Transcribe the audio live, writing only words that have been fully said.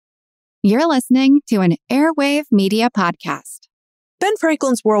You're listening to an Airwave Media Podcast. Ben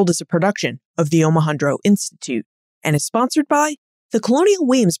Franklin's World is a production of the Omohundro Institute and is sponsored by the Colonial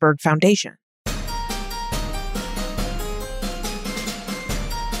Williamsburg Foundation.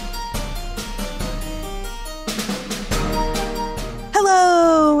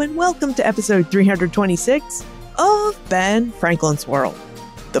 Hello, and welcome to episode 326 of Ben Franklin's World,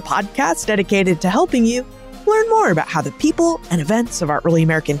 the podcast dedicated to helping you learn more about how the people and events of our early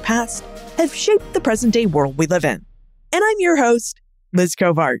American past have shaped the present-day world we live in. And I'm your host, Liz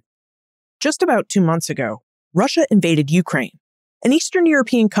Covart. Just about 2 months ago, Russia invaded Ukraine, an Eastern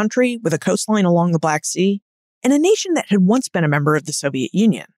European country with a coastline along the Black Sea, and a nation that had once been a member of the Soviet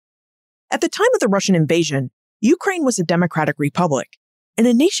Union. At the time of the Russian invasion, Ukraine was a democratic republic, and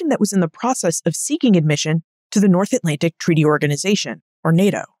a nation that was in the process of seeking admission to the North Atlantic Treaty Organization, or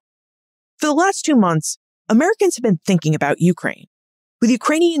NATO. For the last 2 months, Americans have been thinking about Ukraine. With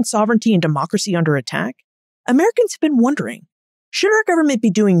Ukrainian sovereignty and democracy under attack, Americans have been wondering, should our government be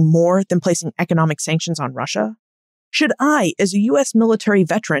doing more than placing economic sanctions on Russia? Should I, as a U.S. military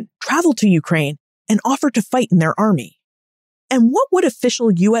veteran, travel to Ukraine and offer to fight in their army? And what would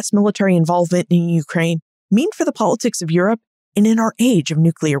official U.S. military involvement in Ukraine mean for the politics of Europe and in our age of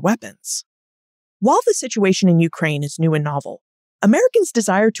nuclear weapons? While the situation in Ukraine is new and novel, Americans'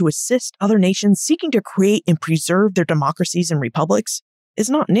 desire to assist other nations seeking to create and preserve their democracies and republics is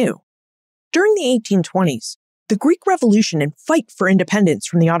not new. During the 1820s, the Greek Revolution and fight for independence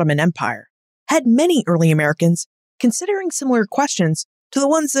from the Ottoman Empire had many early Americans considering similar questions to the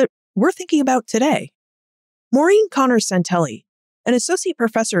ones that we're thinking about today. Maureen Connors Santelli, an associate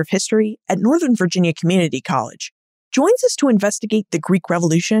professor of history at Northern Virginia Community College, joins us to investigate the Greek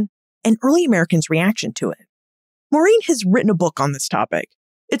Revolution and early Americans' reaction to it. Maureen has written a book on this topic.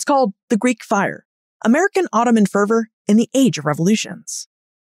 It's called The Greek Fire, American-Ottoman Fervor in the Age of Revolutions.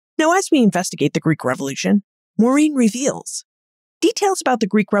 Now, as we investigate the Greek Revolution, Maureen reveals details about the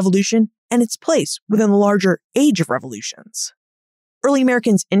Greek Revolution and its place within the larger Age of Revolutions, early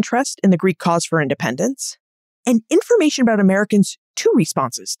Americans' interest in the Greek cause for independence, and information about Americans' two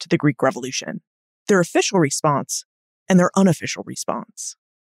responses to the Greek Revolution, their official response and their unofficial response.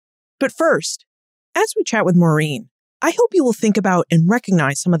 But first, as we chat with Maureen, I hope you will think about and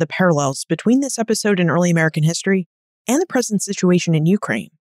recognize some of the parallels between this episode in early American history and the present situation in Ukraine.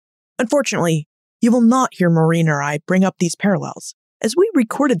 Unfortunately, you will not hear Maureen or I bring up these parallels, as we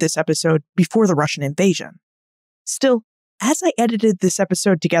recorded this episode before the Russian invasion. Still, as I edited this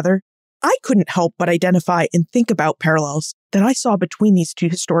episode together, I couldn't help but identify and think about parallels that I saw between these two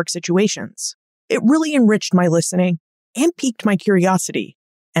historic situations. It really enriched my listening and piqued my curiosity,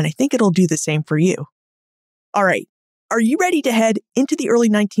 and I think it'll do the same for you. All right, are you ready to head into the early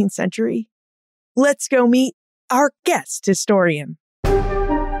 19th century? Let's go meet our guest historian.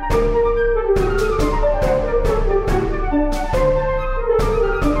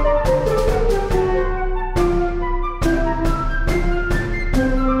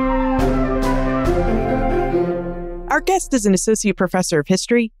 Our guest is an associate professor of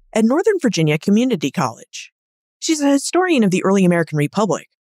history at Northern Virginia Community College. She's a historian of the early American Republic,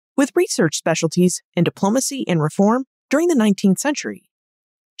 with research specialties in diplomacy and reform during the 19th century.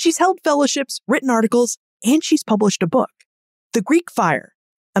 She's held fellowships, written articles, and she's published a book, The Greek Fire,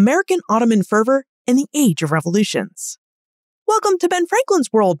 American-Ottoman Fervor in the Age of Revolutions. Welcome to Ben Franklin's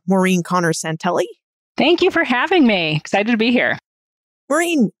World, Maureen Connors Santelli. Thank you for having me. Excited to be here.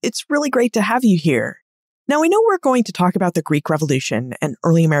 Maureen, it's really great to have you here. Now, I know we're going to talk about the Greek Revolution and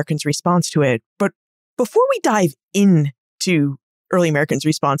early Americans' response to it, but before we dive into early Americans'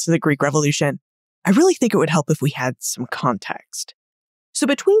 response to the Greek Revolution, I really think it would help if we had some context. So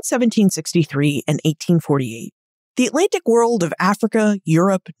between 1763 and 1848, the Atlantic world of Africa,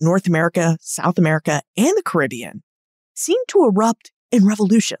 Europe, North America, South America, and the Caribbean seemed to erupt in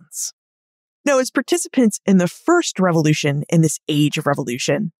revolutions. Now, as participants in the first revolution in this age of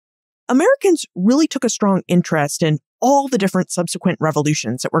revolution, Americans really took a strong interest in all the different subsequent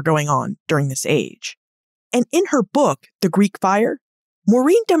revolutions that were going on during this age. And in her book, The Greek Fire,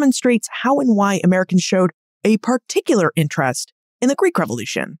 Maureen demonstrates how and why Americans showed a particular interest in the Greek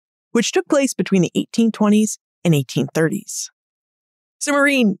Revolution, which took place between the 1820s and 1830s. So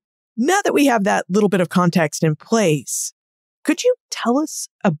Maureen, now that we have that little bit of context in place, could you tell us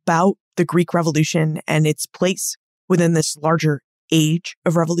about the Greek Revolution and its place within this larger age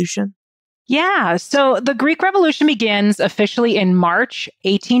of revolution? Yeah, so the Greek Revolution begins officially in March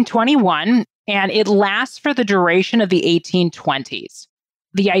 1821, and it lasts for the duration of the 1820s.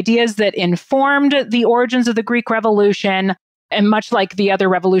 The ideas that informed the origins of the Greek Revolution, and much like the other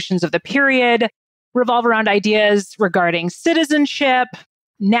revolutions of the period, revolve around ideas regarding citizenship,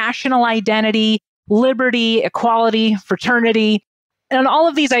 national identity, liberty, equality, fraternity. And all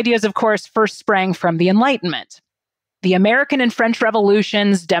of these ideas, of course, first sprang from the Enlightenment. The American and French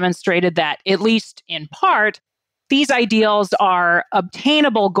revolutions demonstrated that, at least in part, these ideals are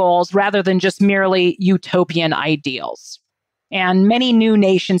obtainable goals rather than just merely utopian ideals. And many new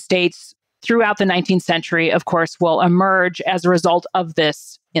nation states throughout the 19th century, of course, will emerge as a result of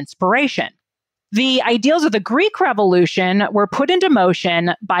this inspiration. The ideals of the Greek Revolution were put into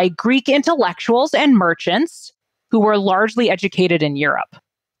motion by Greek intellectuals and merchants who were largely educated in Europe.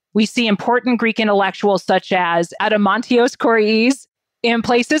 We see important Greek intellectuals such as Adamantios Korais in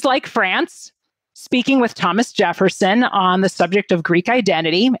places like France, speaking with Thomas Jefferson on the subject of Greek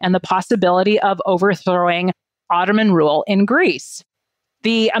identity and the possibility of overthrowing Ottoman rule in Greece.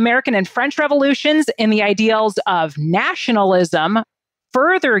 The American and French revolutions and the ideals of nationalism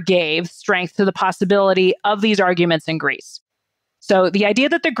further gave strength to the possibility of these arguments in Greece. So the idea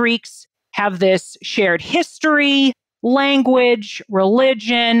that the Greeks have this shared history, language,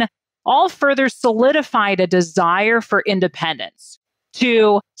 religion, all further solidified a desire for independence,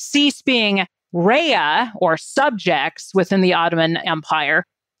 to cease being rea, or subjects within the Ottoman Empire,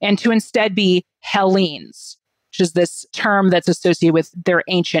 and to instead be Hellenes, which is this term that's associated with their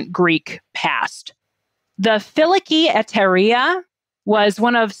ancient Greek past. The Philiki Eteria was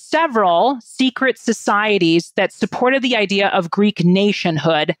one of several secret societies that supported the idea of Greek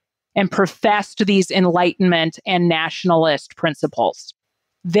nationhood and professed these Enlightenment and nationalist principles.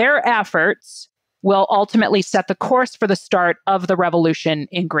 Their efforts will ultimately set the course for the start of the revolution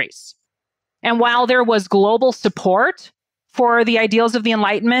in Greece. And while there was global support for the ideals of the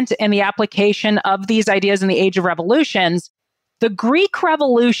Enlightenment and the application of these ideas in the Age of Revolutions, the Greek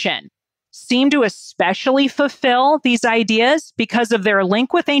Revolution seemed to especially fulfill these ideas because of their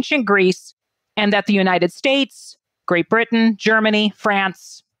link with ancient Greece, and that the United States, Great Britain, Germany,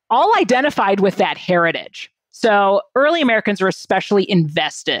 France, all identified with that heritage. So early Americans were especially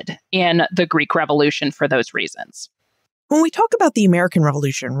invested in the Greek Revolution for those reasons. When we talk about the American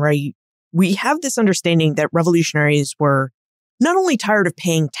Revolution, right, we have this understanding that revolutionaries were not only tired of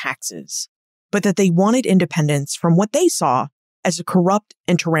paying taxes, but that they wanted independence from what they saw as a corrupt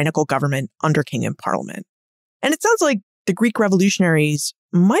and tyrannical government under king and parliament. And it sounds like the Greek revolutionaries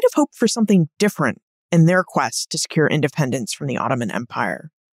might have hoped for something different in their quest to secure independence from the Ottoman Empire.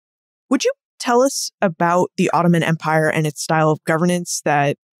 Would you tell us about the Ottoman Empire and its style of governance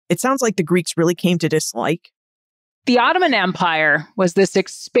that it sounds like the Greeks really came to dislike? The Ottoman Empire was this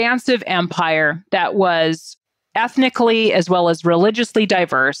expansive empire that was ethnically as well as religiously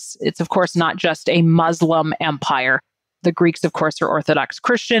diverse. It's, of course, not just a Muslim empire. The Greeks, of course, are Orthodox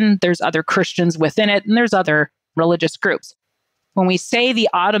Christian. There's other Christians within it, and there's other religious groups. When we say the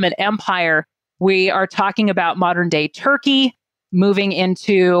Ottoman Empire, we are talking about modern-day Turkey, moving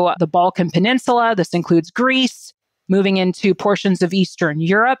into the Balkan Peninsula. This includes Greece, moving into portions of Eastern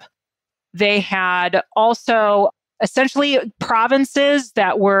Europe. They had also essentially provinces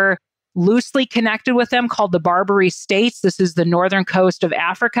that were loosely connected with them called the Barbary States. This is the northern coast of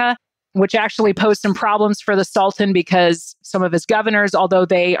Africa, which actually posed some problems for the Sultan because some of his governors, although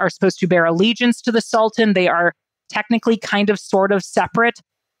they are supposed to bear allegiance to the Sultan, they are technically kind of sort of separate.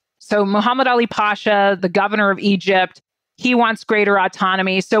 So Muhammad Ali Pasha, the governor of Egypt, he wants greater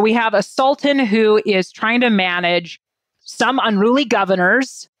autonomy. So we have a Sultan who is trying to manage some unruly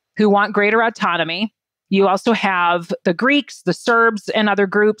governors who want greater autonomy. You also have the Greeks, the Serbs, and other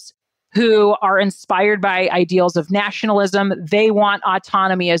groups who are inspired by ideals of nationalism. They want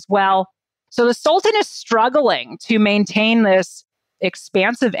autonomy as well. So the Sultan is struggling to maintain this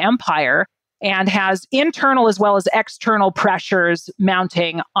expansive empire and has internal as well as external pressures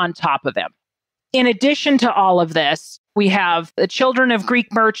mounting on top of him. In addition to all of this, we have the children of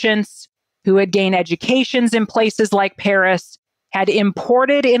Greek merchants who had gained educations in places like Paris, had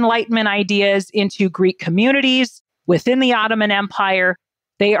imported Enlightenment ideas into Greek communities within the Ottoman Empire.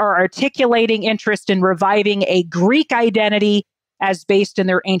 They are articulating interest in reviving a Greek identity as based in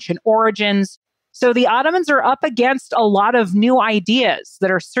their ancient origins. So the Ottomans are up against a lot of new ideas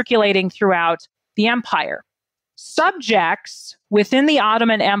that are circulating throughout the empire. Subjects within the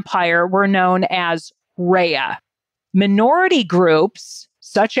Ottoman Empire were known as rea. Minority groups,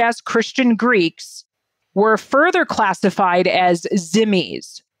 such as Christian Greeks, were further classified as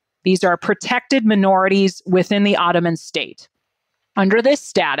zimmis. These are protected minorities within the Ottoman state. Under this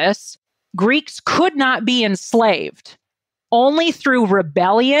status, Greeks could not be enslaved. Only through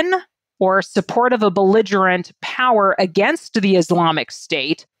rebellion or support of a belligerent power against the Islamic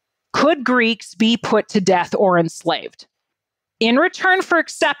State could Greeks be put to death or enslaved. In return for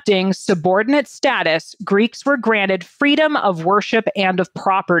accepting subordinate status, Greeks were granted freedom of worship and of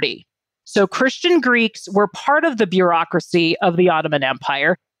property. So Christian Greeks were part of the bureaucracy of the Ottoman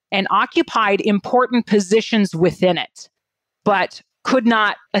Empire and occupied important positions within it, but could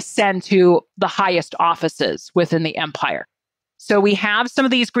not ascend to the highest offices within the empire. So we have some of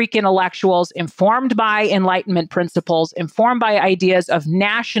these Greek intellectuals informed by Enlightenment principles, informed by ideas of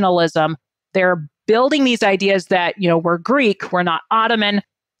nationalism. They're building these ideas that, we're Greek, we're not Ottoman.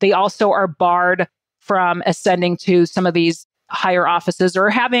 They also are barred from ascending to some of these higher offices or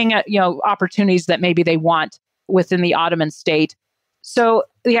having, opportunities that maybe they want within the Ottoman state. So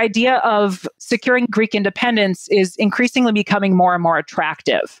the idea of securing Greek independence is increasingly becoming more and more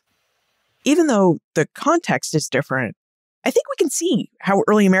attractive. Even though the context is different, I think we can see how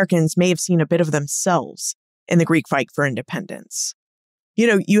early Americans may have seen a bit of themselves in the Greek fight for independence.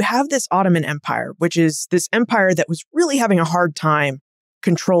 You have this Ottoman Empire, which is this empire that was really having a hard time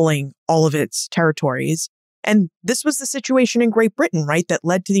controlling all of its territories. And this was the situation in Great Britain, right, that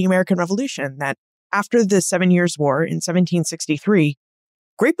led to the American Revolution, that after the 7 Years' War in 1763,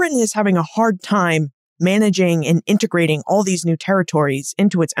 Great Britain is having a hard time managing and integrating all these new territories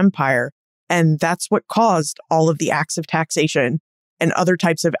into its empire. And that's what caused all of the acts of taxation and other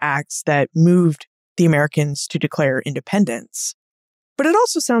types of acts that moved the Americans to declare independence. But it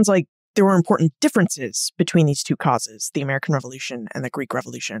also sounds like there were important differences between these two causes, the American Revolution and the Greek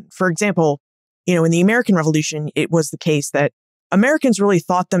Revolution. For example, in the American Revolution, it was the case that Americans really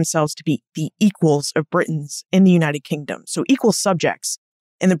thought themselves to be the equals of Britons in the United Kingdom, so equal subjects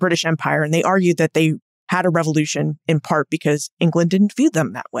in the British Empire. And they argued that they had a revolution in part because England didn't view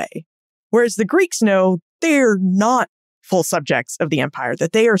them that way. Whereas the Greeks know they're not full subjects of the empire,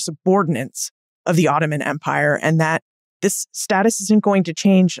 that they are subordinates of the Ottoman Empire, and that this status isn't going to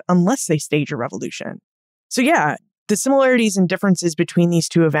change unless they stage a revolution. So yeah, the similarities and differences between these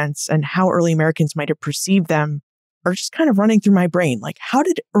two events and how early Americans might have perceived them are just kind of running through my brain. Like, how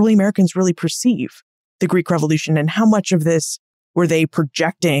did early Americans really perceive the Greek Revolution, and how much of this were they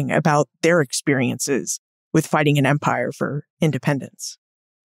projecting about their experiences with fighting an empire for independence?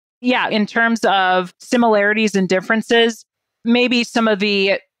 Yeah, in terms of similarities and differences, maybe some of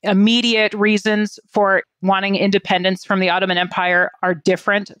the immediate reasons for wanting independence from the Ottoman Empire are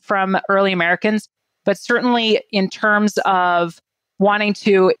different from early Americans. But certainly in terms of wanting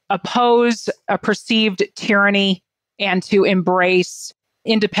to oppose a perceived tyranny and to embrace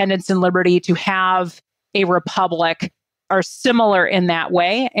independence and liberty, to have a republic, are similar in that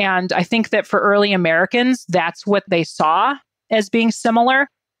way. And I think that for early Americans, that's what they saw as being similar.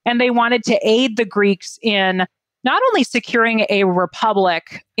 And they wanted to aid the Greeks in not only securing a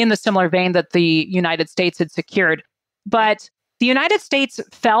republic in the similar vein that the United States had secured, but the United States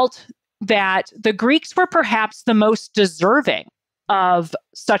felt that the Greeks were perhaps the most deserving of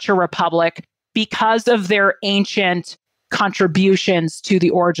such a republic because of their ancient contributions to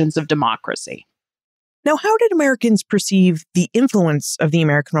the origins of democracy. Now, how did Americans perceive the influence of the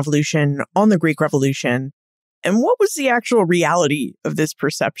American Revolution on the Greek Revolution? And what was the actual reality of this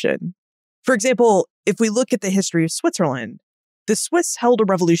perception? For example, if we look at the history of Switzerland, the Swiss held a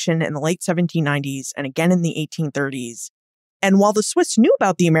revolution in the late 1790s and again in the 1830s. And while the Swiss knew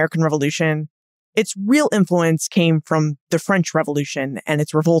about the American Revolution, its real influence came from the French Revolution and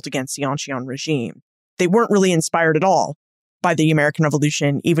its revolt against the Ancien regime. They weren't really inspired at all by the American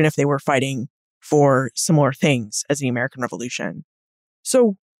Revolution, even if they were fighting for similar things as the American Revolution.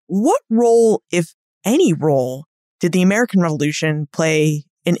 So what role, if any role, did the American Revolution play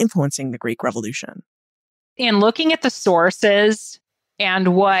in influencing the Greek Revolution? In looking at the sources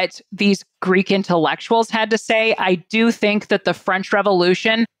and what these Greek intellectuals had to say, I do think that the French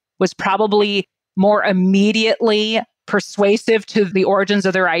Revolution was probably more immediately persuasive to the origins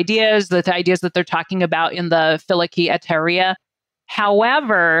of their ideas, the ideas that they're talking about in the Philiki Eteria.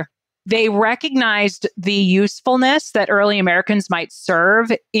 However, they recognized the usefulness that early Americans might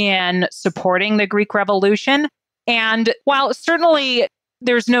serve in supporting the Greek Revolution. And while certainly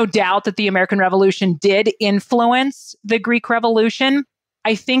there's no doubt that the American Revolution did influence the Greek Revolution,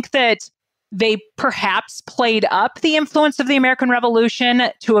 I think that they perhaps played up the influence of the American Revolution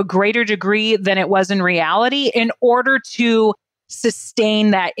to a greater degree than it was in reality in order to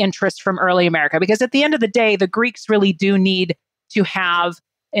sustain that interest from early America. Because at the end of the day, the Greeks really do need to have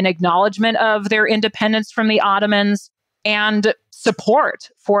an acknowledgement of their independence from the Ottomans and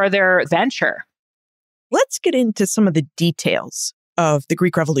support for their venture. Let's get into some of the details of the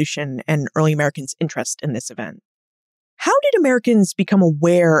Greek Revolution and early Americans' interest in this event. How did Americans become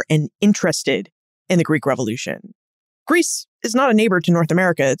aware and interested in the Greek Revolution? Greece is not a neighbor to North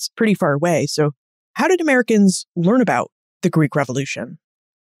America. It's pretty far away. So how did Americans learn about the Greek Revolution?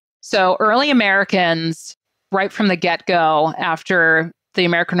 So early Americans, right from the get-go, after the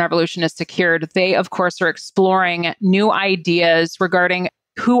American Revolution is secured, they, of course, are exploring new ideas regarding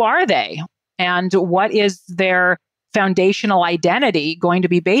who are they and what is their foundational identity going to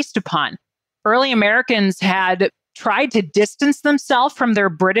be based upon. Early Americans had tried to distance themselves from their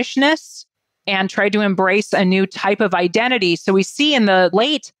Britishness and tried to embrace a new type of identity. So we see in the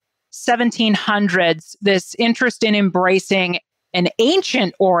late 1700s this interest in embracing an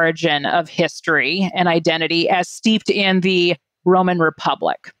ancient origin of history and identity as steeped in the Roman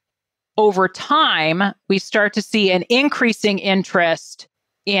Republic. Over time, we start to see an increasing interest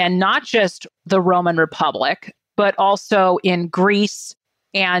in not just the Roman Republic, but also in Greece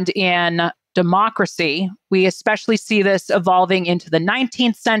and in democracy. We especially see this evolving into the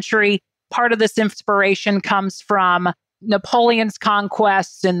 19th century. Part of this inspiration comes from Napoleon's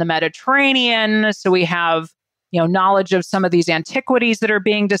conquests in the Mediterranean. So we have, knowledge of some of these antiquities that are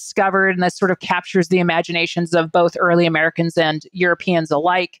being discovered, and that sort of captures the imaginations of both early Americans and Europeans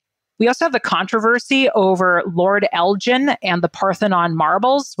alike. We also have the controversy over Lord Elgin and the Parthenon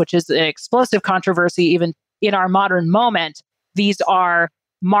marbles, which is an explosive controversy even in our modern moment. These are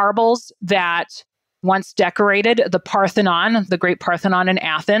marbles that once decorated the Parthenon, the great Parthenon in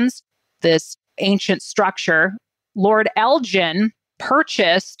Athens, this ancient structure. Lord Elgin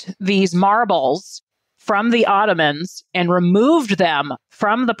purchased these marbles from the Ottomans and removed them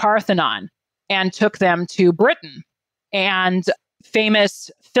from the Parthenon and took them to Britain. And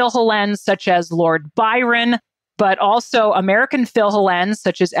famous Philhellenes such as Lord Byron, but also American Philhellenes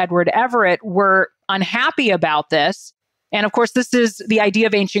such as Edward Everett were unhappy about this. And of course, this is the idea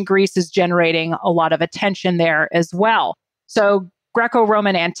of ancient Greece is generating a lot of attention there as well. So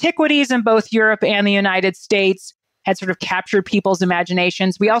Greco-Roman antiquities in both Europe and the United States had sort of captured people's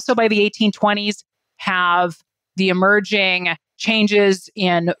imaginations. We also, by the 1820s, have the emerging changes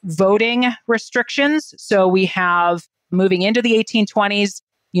in voting restrictions. So we have, moving into the 1820s,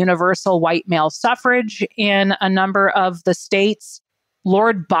 universal white male suffrage in a number of the states.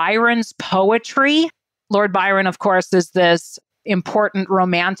 Lord Byron's poetry. Lord Byron, of course, is this important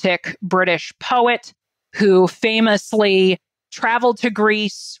romantic British poet who famously traveled to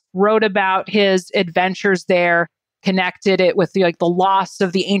Greece, wrote about his adventures there, connected it with the loss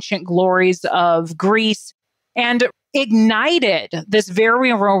of the ancient glories of Greece, and ignited this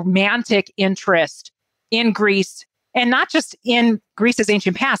very romantic interest in Greece, and not just in Greece's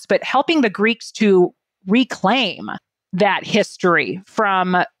ancient past, but helping the Greeks to reclaim that history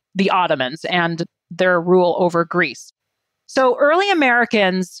from the Ottomans and their rule over Greece. So early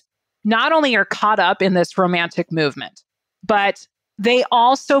Americans not only are caught up in this romantic movement, but they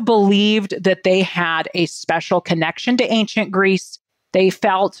also believed that they had a special connection to ancient Greece. They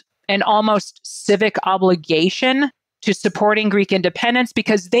felt an almost civic obligation to supporting Greek independence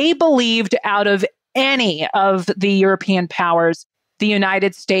because they believed out of any of the European powers, the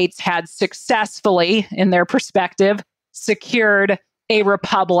United States had successfully, in their perspective, secured a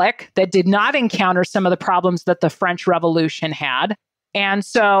republic that did not encounter some of the problems that the French Revolution had. And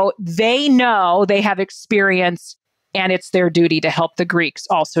so they know, they have experience, and it's their duty to help the Greeks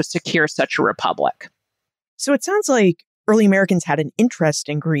also secure such a republic. So it sounds like early Americans had an interest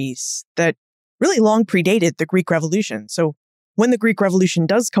in Greece that really long predated the Greek Revolution. So when the Greek Revolution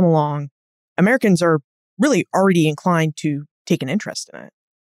does come along, Americans are really already inclined to take an interest in it.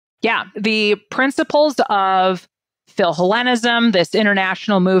 Yeah, the principles of Philhellenism, this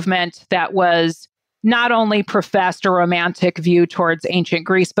international movement that was not only professed a romantic view towards ancient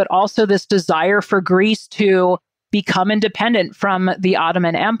Greece, but also this desire for Greece to become independent from the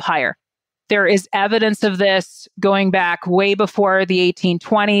Ottoman Empire. There is evidence of this going back way before the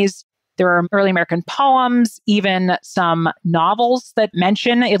 1820s. There are early American poems, even some novels that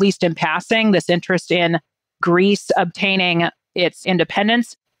mention, at least in passing, this interest in Greece obtaining its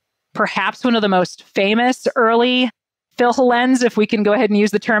independence. Perhaps one of the most famous early Philhellenes, if we can go ahead and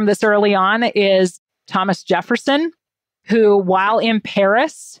use the term this early on, is Thomas Jefferson, who, while in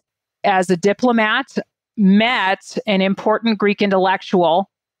Paris as a diplomat, met an important Greek intellectual.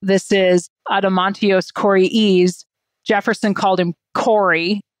 This is Adamantios Koryis. Jefferson called him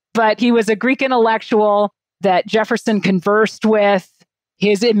Cory, but he was a Greek intellectual that Jefferson conversed with.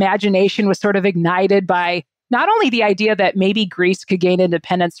 His imagination was sort of ignited by not only the idea that maybe Greece could gain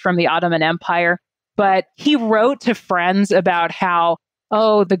independence from the Ottoman Empire, but he wrote to friends about how,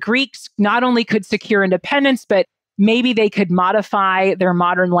 the Greeks not only could secure independence, but maybe they could modify their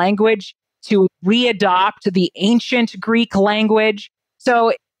modern language to readopt the ancient Greek language.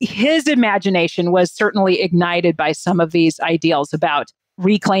 So his imagination was certainly ignited by some of these ideals about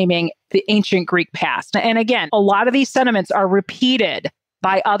reclaiming the ancient Greek past. And again, a lot of these sentiments are repeated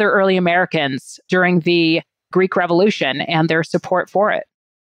by other early Americans during the Greek Revolution and their support for it.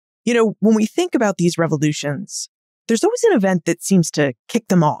 You know, when we think about these revolutions, there's always an event that seems to kick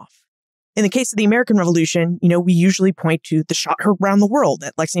them off. In the case of the American Revolution, we usually point to the shot heard around the world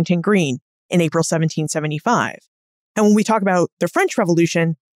at Lexington Green in April 1775. And when we talk about the French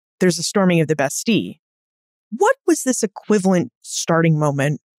Revolution, there's the storming of the Bastille. What was this equivalent starting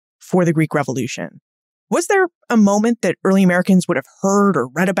moment for the Greek Revolution? Was there a moment that early Americans would have heard or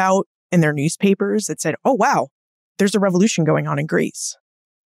read about in their newspapers that said, oh, wow, there's a revolution going on in Greece?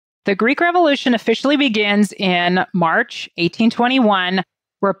 The Greek Revolution officially begins in March 1821.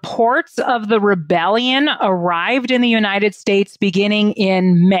 Reports of the rebellion arrived in the United States beginning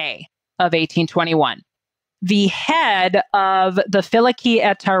in May of 1821. The head of the Philiki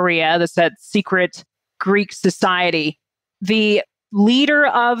Etaria, that secret Greek society, the leader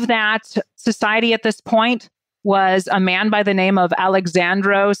of that society at this point was a man by the name of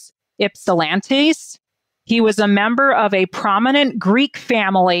Alexandros Ypsilantis. He was a member of a prominent Greek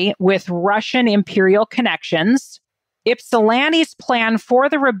family with Russian imperial connections. Ypsilantis' plan for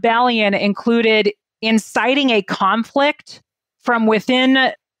the rebellion included inciting a conflict from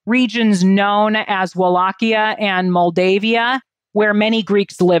within regions known as Wallachia and Moldavia, where many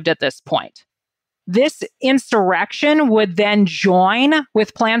Greeks lived at this point. This insurrection would then join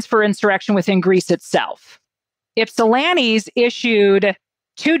with plans for insurrection within Greece itself. Ypsilantis issued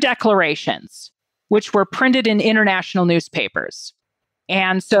 2 declarations, which were printed in international newspapers.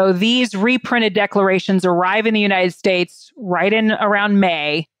 And so these reprinted declarations arrive in the United States right in around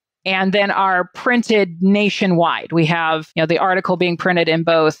May and then are printed nationwide. We have, the article being printed in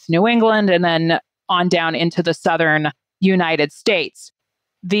both New England and then on down into the southern United States.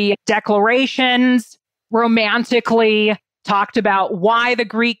 The declarations romantically talked about why the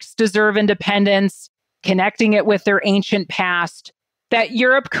Greeks deserve independence, connecting it with their ancient past, that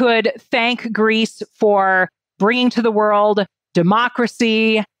Europe could thank Greece for bringing to the world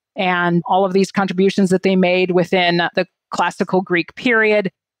democracy and all of these contributions that they made within the classical Greek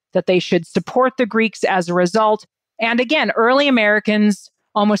period, that they should support the Greeks as a result. And again, early Americans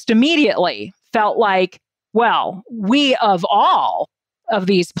almost immediately felt like, well, we of all of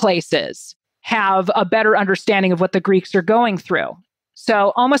these places have a better understanding of what the Greeks are going through.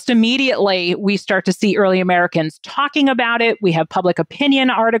 So almost immediately, we start to see early Americans talking about it. We have public opinion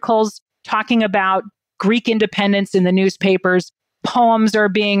articles talking about Greek independence in the newspapers. Poems are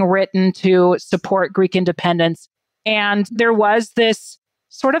being written to support Greek independence. And there was this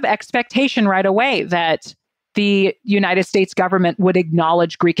sort of expectation right away that the United States government would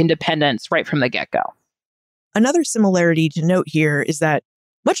acknowledge Greek independence right from the get-go. Another similarity to note here is that,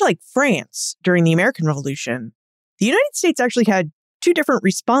 much like France during the American Revolution, the United States actually had 2 different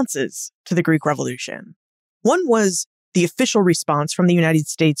responses to the Greek Revolution. One was the official response from the United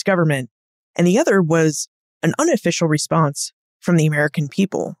States government, and the other was an unofficial response from the American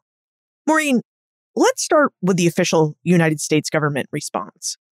people. Maureen, let's start with the official United States government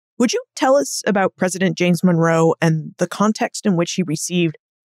response. Would you tell us about President James Monroe and the context in which he received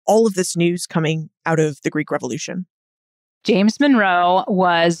all of this news coming out of the Greek Revolution? James Monroe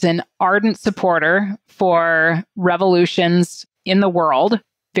was an ardent supporter for revolutions in the world,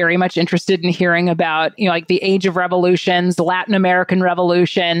 very much interested in hearing about, like the age of revolutions, Latin American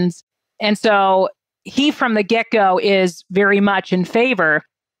revolutions. And so he, from the get-go, is very much in favor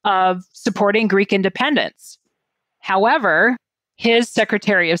of supporting Greek independence. However, his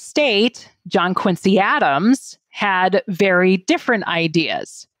Secretary of State, John Quincy Adams, had very different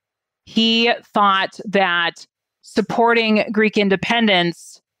ideas. He thought that supporting Greek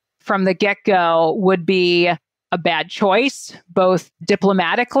independence from the get-go would be a bad choice, both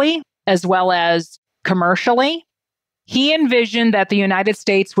diplomatically as well as commercially. He envisioned that the United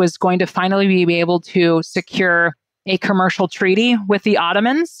States was going to finally be able to secure a commercial treaty with the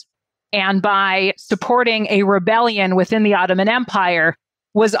Ottomans, and by supporting a rebellion within the Ottoman Empire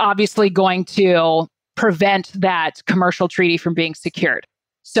was obviously going to prevent that commercial treaty from being secured.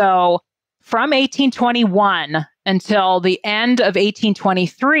 So from 1821 until the end of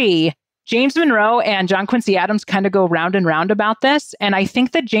 1823, James Monroe and John Quincy Adams kind of go round and round about this. And I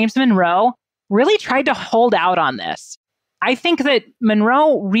think that James Monroe really tried to hold out on this. I think that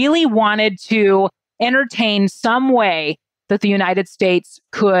Monroe really wanted to entertain some way that the United States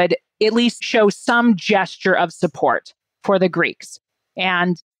could at least show some gesture of support for the Greeks.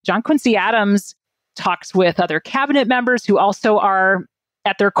 And John Quincy Adams talks with other cabinet members who also are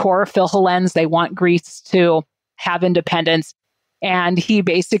at their core Philhellenes. They want Greece to have independence. And he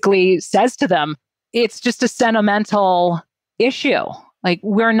basically says to them, it's just a sentimental issue. Like,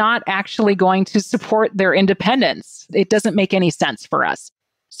 we're not actually going to support their independence. It doesn't make any sense for us.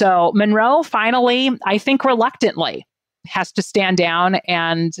 So Monroe finally, I think reluctantly, has to stand down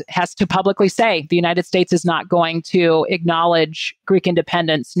and has to publicly say the United States is not going to acknowledge Greek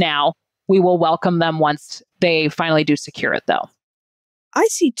independence now. We will welcome them once they finally do secure it, though. I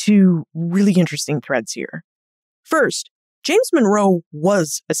see two really interesting threads here. First, James Monroe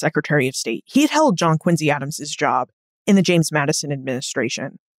was a Secretary of State. He had held John Quincy Adams's job in the James Madison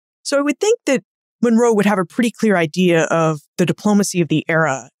administration. So I would think that Monroe would have a pretty clear idea of the diplomacy of the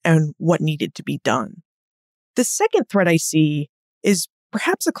era and what needed to be done. The second thread I see is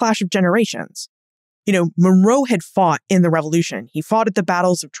perhaps a clash of generations. Monroe had fought in the Revolution. He fought at the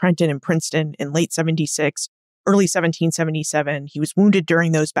battles of Trenton and Princeton in late 76, early 1777. He was wounded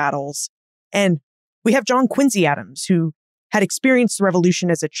during those battles. And we have John Quincy Adams, who had experienced the Revolution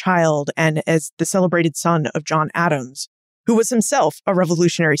as a child and as the celebrated son of John Adams, who was himself a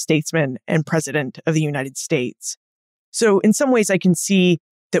revolutionary statesman and president of the United States. So in some ways, I can see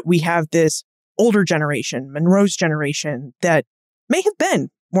that we have this older generation, Monroe's generation, that may have been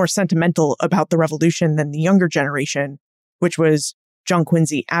more sentimental about the Revolution than the younger generation, which was John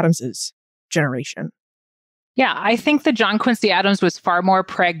Quincy Adams's generation. Yeah, I think that John Quincy Adams was far more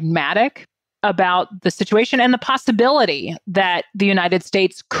pragmatic about the situation and the possibility that the United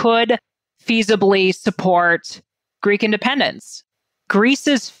States could feasibly support Greek independence.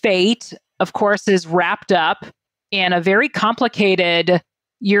 Greece's fate, of course, is wrapped up in a very complicated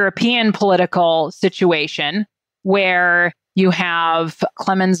European political situation where you have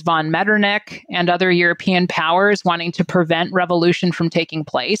Clemens von Metternich and other European powers wanting to prevent revolution from taking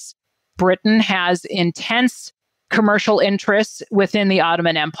place. Britain has intense commercial interests within the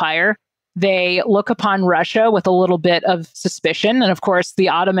Ottoman Empire. They look upon Russia with a little bit of suspicion. And of course, the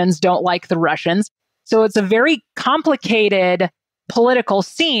Ottomans don't like the Russians. So it's a very complicated political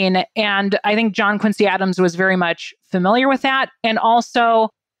scene. And I think John Quincy Adams was very much familiar with that. And also,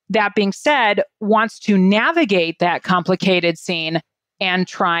 that being said, wants to navigate that complicated scene and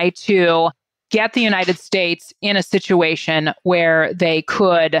try to get the United States in a situation where they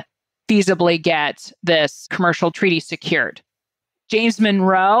could feasibly get this commercial treaty secured. James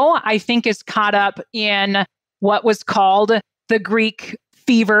Monroe, I think, is caught up in what was called the Greek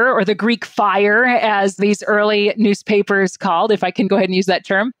fever or the Greek fire, as these early newspapers called, if I can go ahead and use that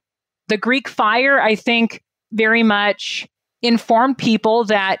term. The Greek fire, I think, very much informed people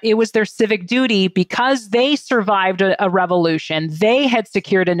that it was their civic duty, because they survived a revolution, they had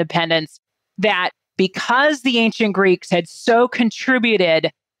secured independence, that because the ancient Greeks had so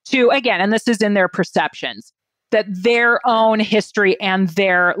contributed to, again, and this is in their perceptions, that their own history and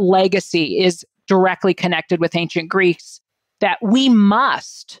their legacy is directly connected with ancient Greeks, that we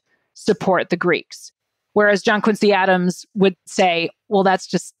must support the Greeks. Whereas John Quincy Adams would say, well, that's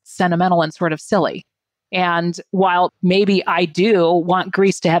just sentimental and sort of silly. And while maybe I do want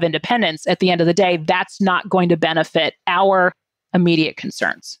Greece to have independence, at the end of the day, that's not going to benefit our immediate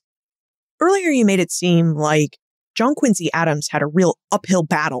concerns. Earlier, you made it seem like John Quincy Adams had a real uphill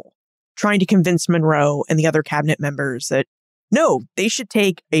battle trying to convince Monroe and the other cabinet members that, no, they should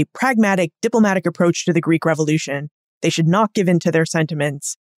take a pragmatic, diplomatic approach to the Greek Revolution. They should not give in to their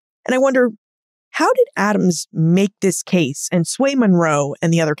sentiments. And I wonder, how did Adams make this case and sway Monroe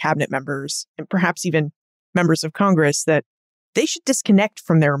and the other cabinet members, and perhaps even members of Congress, that they should disconnect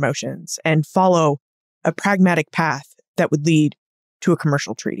from their emotions and follow a pragmatic path that would lead to a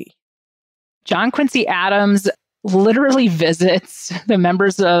commercial treaty? John Quincy Adams literally visits the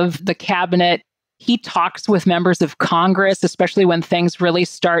members of the cabinet. He talks with members of Congress, especially when things really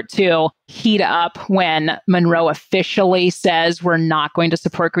start to heat up, when Monroe officially says we're not going to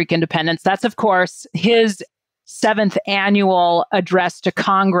support Greek independence. That's, of course, his 7th annual address to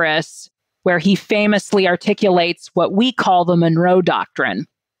Congress, where he famously articulates what we call the Monroe Doctrine.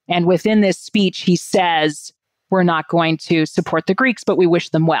 And within this speech, he says, we're not going to support the Greeks, but we wish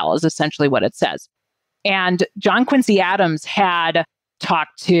them well, is essentially what it says. And John Quincy Adams had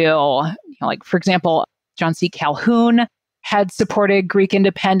talked to, like, for example, John C. Calhoun had supported Greek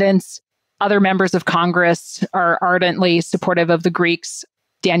independence. Other members of Congress are ardently supportive of the Greeks.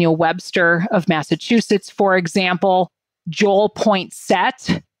 Daniel Webster of Massachusetts, for example. Joel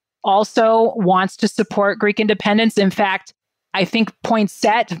Poinsett also wants to support Greek independence. In fact, I think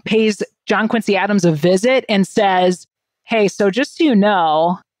Poinsett pays John Quincy Adams a visit and says, hey, so just so you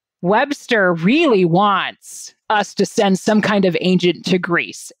know, Webster really wants us to send some kind of agent to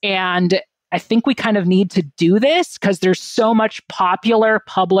Greece. And I think we kind of need to do this because there's so much popular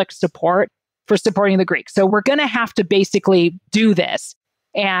public support for supporting the Greeks. So we're going to have to basically do this.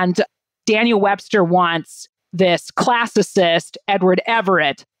 And Daniel Webster wants this classicist, Edward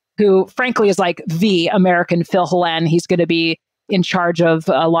Everett, who frankly is like the American Philhellene. He's going to be in charge of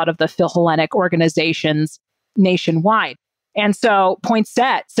a lot of the Philhellenic organizations nationwide. And so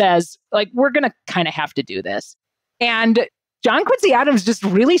Poinsett says, like, we're going to kind of have to do this. And John Quincy Adams just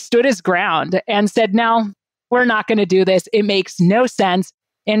really stood his ground and said, no, we're not going to do this. It makes no sense.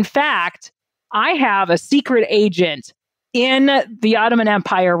 In fact, I have a secret agent in the Ottoman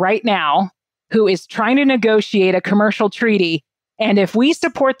Empire right now who is trying to negotiate a commercial treaty. And if we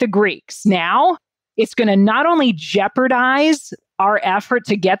support the Greeks now, it's going to not only jeopardize our effort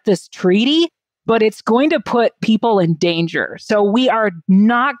to get this treaty, but it's going to put people in danger. So we are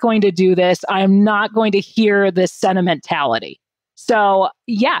not going to do this. I'm not going to hear this sentimentality. So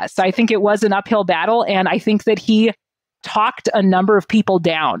yes, I think it was an uphill battle. And I think that he talked a number of people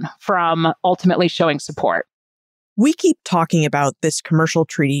down from ultimately showing support. We keep talking about this commercial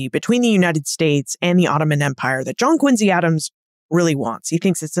treaty between the United States and the Ottoman Empire that John Quincy Adams really wants. He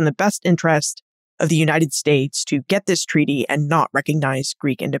thinks it's in the best interest of the United States to get this treaty and not recognize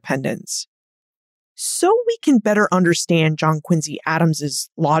Greek independence. So we can better understand John Quincy Adams's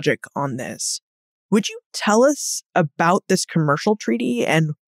logic on this, would you tell us about this commercial treaty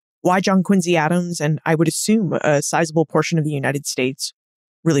and why John Quincy Adams, and I would assume a sizable portion of the United States,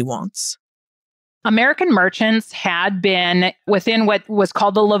 really wants? American merchants had been within what was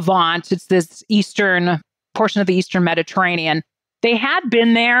called the Levant. It's this eastern portion of the Eastern Mediterranean. They had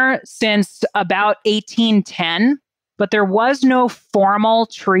been there since about 1810, but there was no formal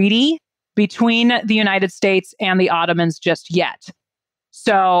treaty between the United States and the Ottomans just yet.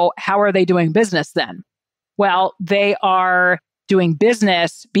 So how are they doing business then? Well, they are doing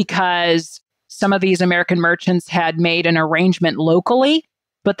business because some of these American merchants had made an arrangement locally,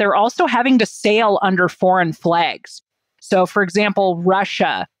 but they're also having to sail under foreign flags. So, for example,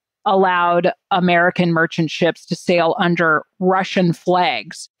 Russia allowed American merchant ships to sail under Russian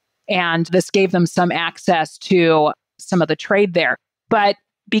flags, and this gave them some access to some of the trade there. But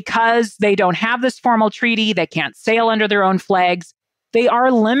because they don't have this formal treaty, they can't sail under their own flags, they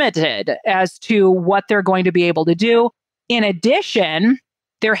are limited as to what they're going to be able to do. In addition,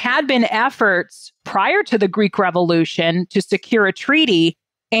 there had been efforts prior to the Greek Revolution to secure a treaty,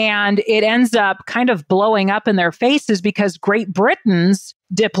 and it ends up kind of blowing up in their faces because Great Britain's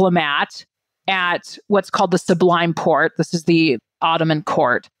diplomat at what's called the Sublime Porte, this is the Ottoman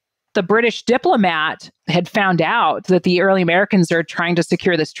court, the British diplomat had found out that the early Americans are trying to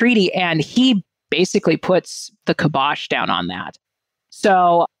secure this treaty, and he basically puts the kibosh down on that.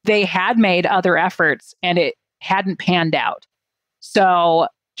 So they had made other efforts, and it hadn't panned out. So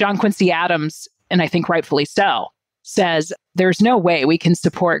John Quincy Adams, and I think rightfully so, says there's no way we can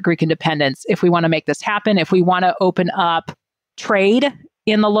support Greek independence if we want to make this happen, if we want to open up trade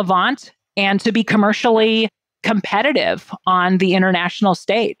in the Levant and to be commercially competitive on the international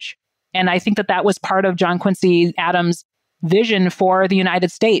stage. And I think that that was part of John Quincy Adams' vision for the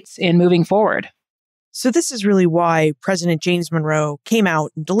United States in moving forward. So this is really why President James Monroe came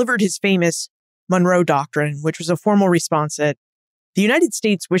out and delivered his famous Monroe Doctrine, which was a formal response that the United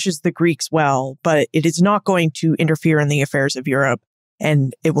States wishes the Greeks well, but it is not going to interfere in the affairs of Europe,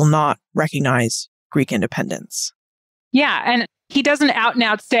 and it will not recognize Greek independence. Yeah, and he doesn't out and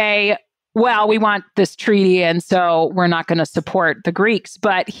out say, well, we want this treaty, and so we're not going to support the Greeks.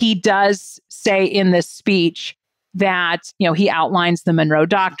 But he does say in this speech that, he outlines the Monroe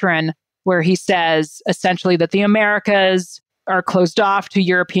Doctrine, where he says essentially that the Americas are closed off to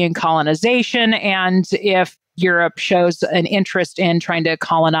European colonization. And if Europe shows an interest in trying to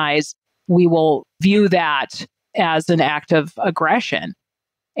colonize, we will view that as an act of aggression.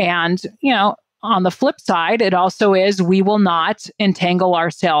 And, on the flip side, it also is we will not entangle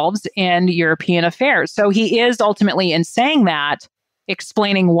ourselves in European affairs. So he is ultimately, in saying that,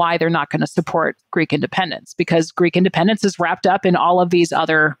 explaining why they're not going to support Greek independence, because Greek independence is wrapped up in all of these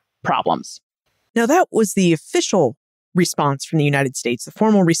other problems. Now, that was the official response from the United States, the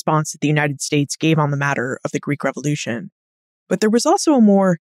formal response that the United States gave on the matter of the Greek Revolution. But there was also a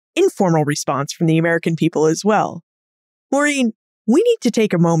more informal response from the American people as well. Maureen, we need to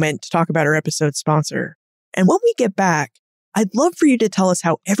take a moment to talk about our episode sponsor. And when we get back, I'd love for you to tell us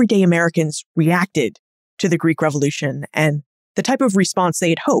how everyday Americans reacted to the Greek Revolution and the type of response they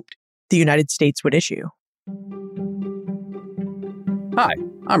had hoped the United States would issue. Hi,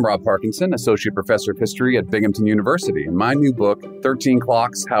 I'm Rob Parkinson, Associate Professor of History at Binghamton University, and my new book, 13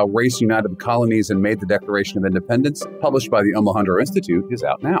 Clocks, How Race United the Colonies and Made the Declaration of Independence, published by the Omohundro Institute, is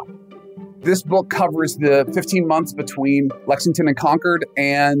out now. This book covers the 15 months between Lexington and Concord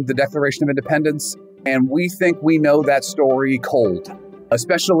and the Declaration of Independence, and we think we know that story cold.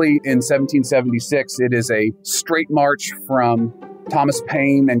 Especially in 1776, it is a straight march from Thomas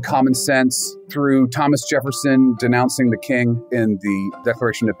Paine and common sense through Thomas Jefferson denouncing the king in the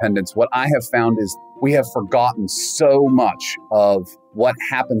Declaration of Independence. What I have found is we have forgotten so much of what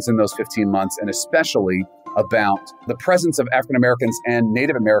happens in those 15 months, and especially about the presence of African Americans and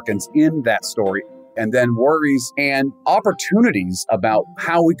Native Americans in that story, and then worries and opportunities about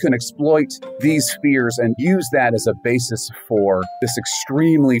how we can exploit these fears and use that as a basis for this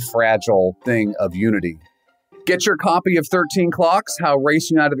extremely fragile thing of unity. Get your copy of 13 Clocks, How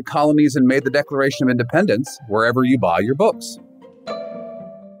Race United the Colonies and Made the Declaration of Independence, wherever you buy your books.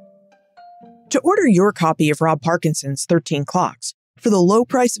 To order your copy of Rob Parkinson's 13 Clocks for the low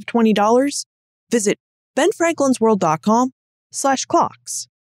price of $20, visit benfranklinsworld.com/clocks.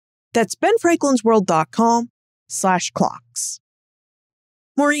 That's benfranklinsworld.com/clocks.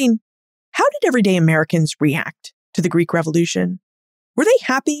 Maureen, how did everyday Americans react to the Greek Revolution? Were they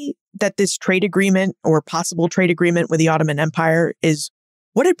happy that this trade agreement or possible trade agreement with the Ottoman Empire is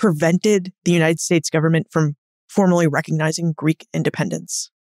what had prevented the United States government from formally recognizing Greek independence?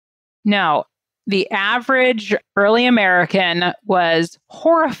 No, the average early American was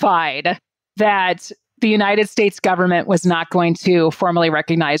horrified that the United States government was not going to formally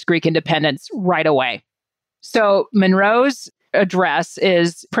recognize Greek independence right away. So Monroe's address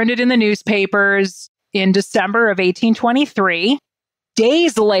is printed in the newspapers in December of 1823.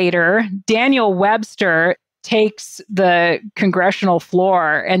 Days later, Daniel Webster takes the congressional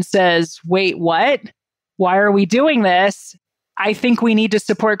floor and says, wait, what? Why are we doing this? I think we need to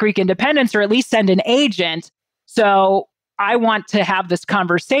support Greek independence or at least send an agent. So I want to have this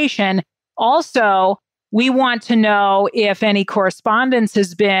conversation. Also, we want to know if any correspondence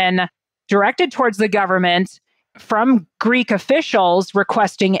has been directed towards the government from Greek officials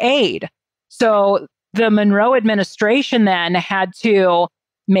requesting aid. So the Monroe administration then had to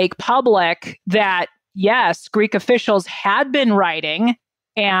make public that, yes, Greek officials had been writing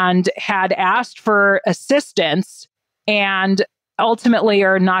and had asked for assistance and ultimately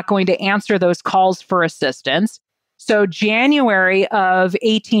are not going to answer those calls for assistance. So January of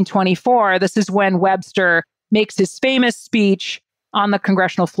 1824, this is when Webster makes his famous speech on the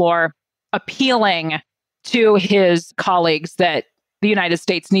congressional floor, appealing to his colleagues that the United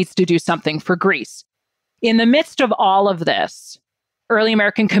States needs to do something for Greece. In the midst of all of this, early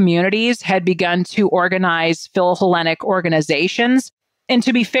American communities had begun to organize Philhellenic organizations. And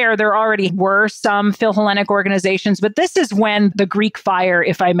to be fair, there already were some Philhellenic organizations, but this is when the Greek fire,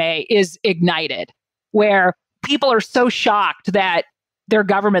 if I may, is ignited, where people are so shocked that their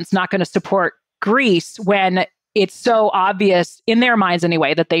government's not going to support Greece when it's so obvious, in their minds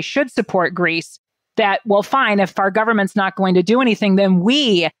anyway, that they should support Greece, that, well, fine, if our government's not going to do anything, then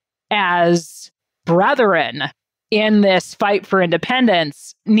we, as brethren in this fight for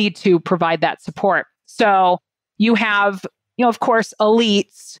independence, need to provide that support. So you have, of course,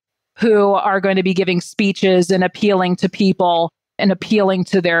 elites who are going to be giving speeches and appealing to people and appealing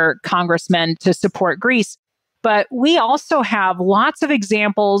to their congressmen to support Greece. But we also have lots of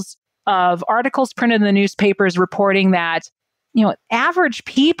examples of articles printed in the newspapers reporting that, average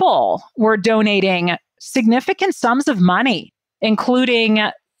people were donating significant sums of money, including,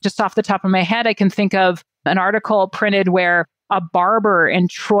 just off the top of my head, I can think of an article printed where a barber in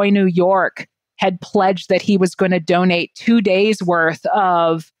Troy, New York, had pledged that he was going to donate 2 days worth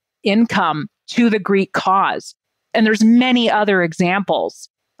of income to the Greek cause. And there's many other examples.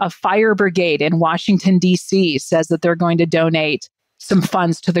 A fire brigade in Washington, D.C. says that they're going to donate some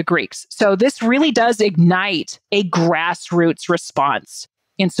funds to the Greeks. So this really does ignite a grassroots response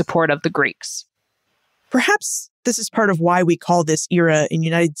in support of the Greeks. Perhaps this is part of why we call this era in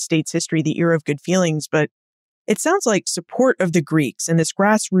United States history the era of good feelings, but it sounds like support of the Greeks and this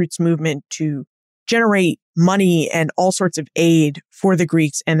grassroots movement to generate money and all sorts of aid for the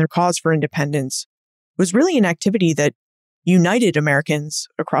Greeks and their cause for independence was really an activity that united Americans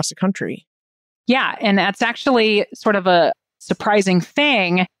across the country. Yeah, and that's actually sort of a surprising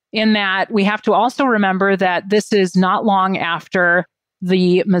thing in that we have to also remember that this is not long after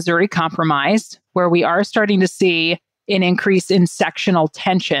the Missouri Compromise, where we are starting to see an increase in sectional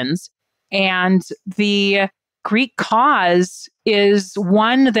tensions. And the Greek cause is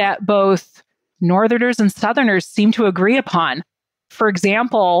one that both Northerners and Southerners seem to agree upon. For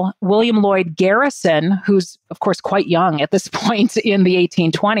example, William Lloyd Garrison, who's of course quite young at this point in the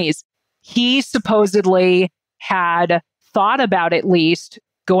 1820s, he supposedly had thought about at least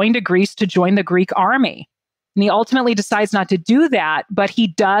going to Greece to join the Greek army. And he ultimately decides not to do that, but he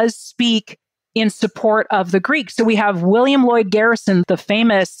does speak in support of the Greeks. So we have William Lloyd Garrison, the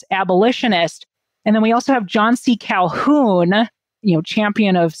famous abolitionist, and then we also have John C. Calhoun,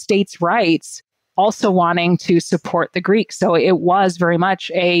 champion of states' rights, also wanting to support the Greeks. So it was very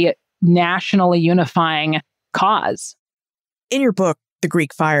much a nationally unifying cause. In your book, The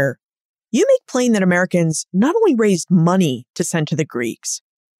Greek Fire, you make plain that Americans not only raised money to send to the Greeks,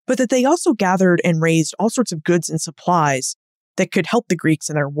 but that they also gathered and raised all sorts of goods and supplies that could help the Greeks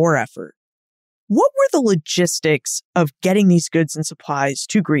in their war effort. What were the logistics of getting these goods and supplies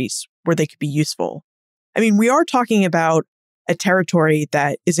to Greece where they could be useful? I mean, we are talking about a territory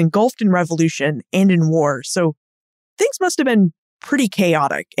that is engulfed in revolution and in war, so things must have been pretty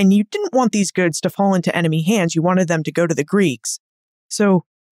chaotic, and you didn't want these goods to fall into enemy hands. You wanted them to go to the Greeks. So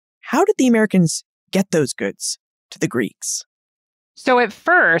how did the Americans get those goods to the Greeks? So at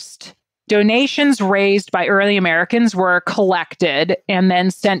first, donations raised by early Americans were collected and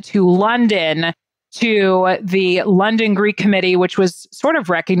then sent to London to the London Greek Committee, which was sort of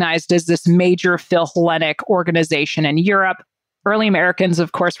recognized as this major Philhellenic organization in Europe. Early Americans,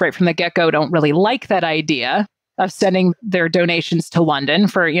 of course, right from the get-go, don't really like that idea of sending their donations to London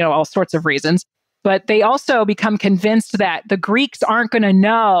for, all sorts of reasons. But they also become convinced that the Greeks aren't going to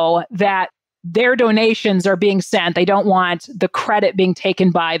know that their donations are being sent. They don't want the credit being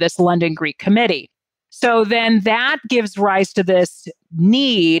taken by this London Greek Committee. So then that gives rise to this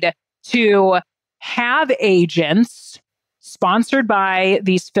need to have agents sponsored by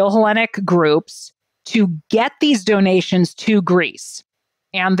these Philhellenic groups to get these donations to Greece.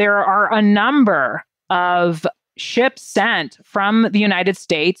 And there are a number of ships sent from the United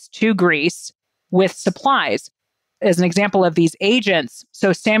States to Greece with supplies. As an example of these agents,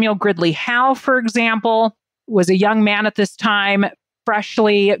 so Samuel Gridley Howe, for example, was a young man at this time,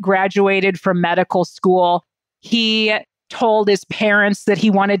 freshly graduated from medical school. He told his parents that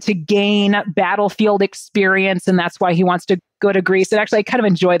he wanted to gain battlefield experience, and that's why he wants to go to Greece. And actually, I kind of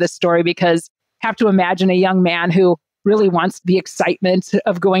enjoy this story because I have to imagine a young man who really wants the excitement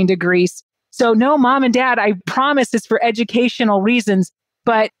of going to Greece. So no, Mom and Dad, I promise it's for educational reasons.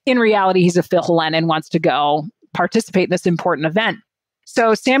 But in reality, he's a Philhellenic and wants to go participate in this important event.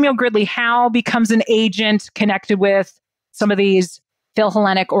 So Samuel Gridley Howe becomes an agent connected with some of these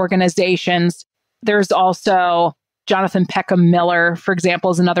Philhellenic organizations. There's also Jonathan Peckham Miller, for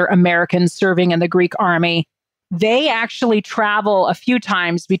example, is another American serving in the Greek army. They actually travel a few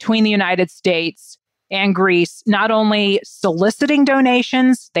times between the United States and Greece, not only soliciting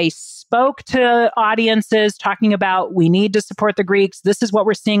donations, they spoke to audiences talking about, we need to support the Greeks. This is what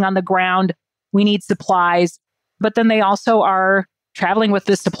we're seeing on the ground. We need supplies. But then they also are traveling with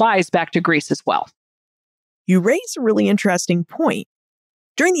the supplies back to Greece as well. You raise a really interesting point.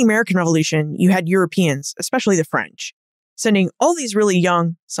 During the American Revolution, you had Europeans, especially the French, sending all these really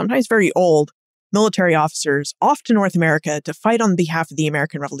young, sometimes very old, military officers off to North America to fight on behalf of the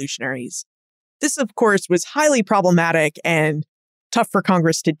American revolutionaries. This, of course, was highly problematic and tough for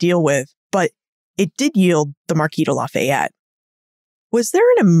Congress to deal with, but it did yield the Marquis de Lafayette. Was there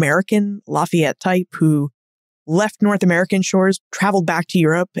an American Lafayette type who left North American shores, traveled back to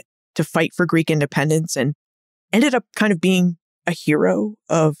Europe to fight for Greek independence, and ended up kind of being a hero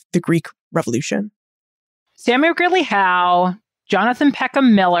of the Greek Revolution? Samuel Gridley Howe, Jonathan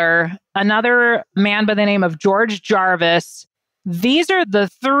Peckham Miller, another man by the name of George Jarvis. These are the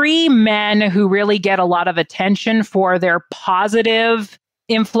three men who really get a lot of attention for their positive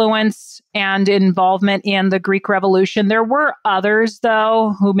influence and involvement in the Greek Revolution. There were others,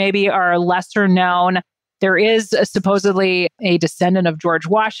 though, who maybe are lesser known. There is supposedly a descendant of George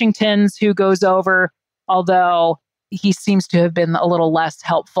Washington's who goes over, although he seems to have been a little less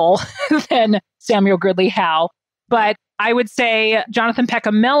helpful than Samuel Gridley Howe. But I would say Jonathan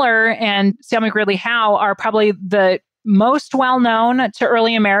Peckham Miller and Samuel Gridley Howe are probably the most well-known to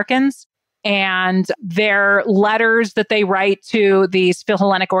early Americans. And their letters that they write to these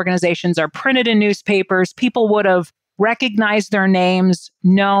Philhellenic organizations are printed in newspapers. People would have recognized their names,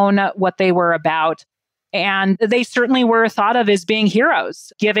 known what they were about. And they certainly were thought of as being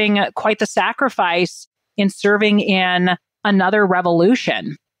heroes, giving quite the sacrifice in serving in another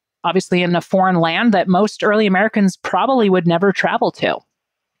revolution, obviously in a foreign land that most early Americans probably would never travel to.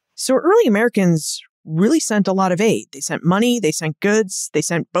 So early Americans really sent a lot of aid. They sent money, they sent goods, they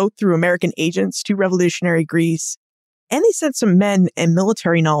sent both through American agents to revolutionary Greece, and they sent some men and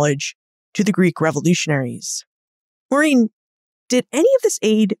military knowledge to the Greek revolutionaries. Maureen, did any of this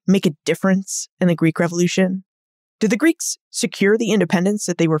aid make a difference in the Greek Revolution? Did the Greeks secure the independence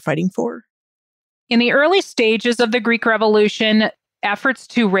that they were fighting for? In the early stages of the Greek Revolution, efforts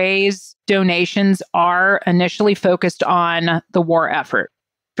to raise donations are initially focused on the war effort.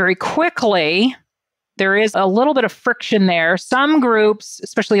 Very quickly, there is a little bit of friction there. Some groups,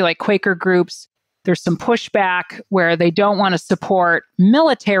 especially like Quaker groups, There's some pushback where they don't want to support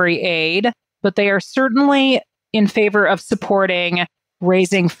military aid, but they are certainly in favor of supporting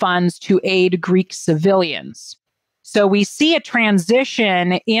raising funds to aid Greek civilians. So we see a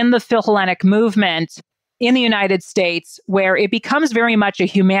transition in the Philhellenic movement in the United States where it becomes very much a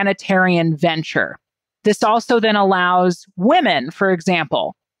humanitarian venture. This also then allows women, for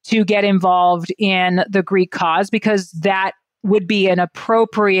example, to get involved in the Greek cause because that would be an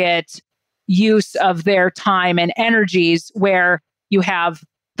appropriate use of their time and energies where you have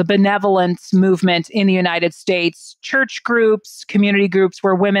the benevolence movement in the United States, church groups, community groups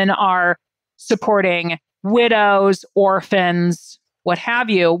where women are supporting widows, orphans, what have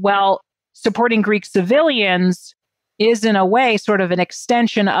you. Well, supporting Greek civilians is in a way sort of an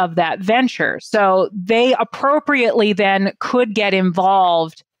extension of that venture. So they appropriately then could get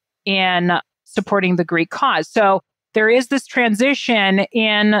involved in supporting the Greek cause. So there is this transition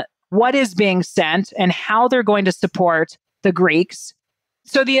in what is being sent and how they're going to support the Greeks.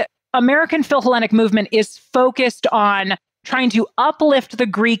 So the American Philhellenic movement is focused on trying to uplift the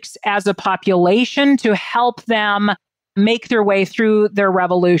Greeks as a population to help them make their way through their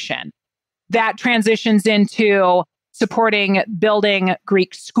revolution. That transitions into supporting building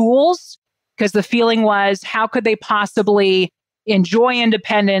Greek schools, because the feeling was, how could they possibly enjoy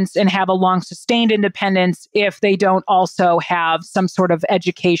independence and have a long-sustained independence if they don't also have some sort of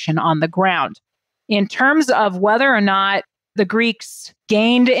education on the ground? In terms of whether or not the Greeks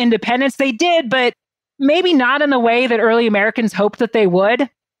gained independence, they did, but maybe not in the way that early Americans hoped that they would.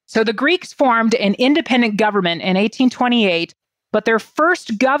 So the Greeks formed an independent government in 1828, but their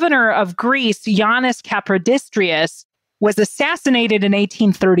first governor of Greece, Yannis Kapodistrias, was assassinated in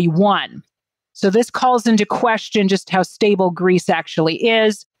 1831. So this calls into question just how stable Greece actually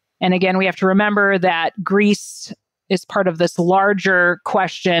is. And again, we have to remember that Greece is part of this larger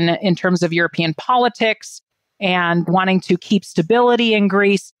question in terms of European politics and wanting to keep stability in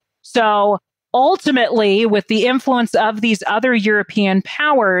Greece. So ultimately, with the influence of these other European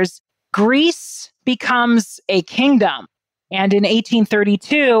powers, Greece becomes a kingdom. And in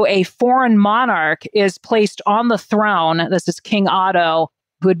 1832, a foreign monarch is placed on the throne. This is King Otto,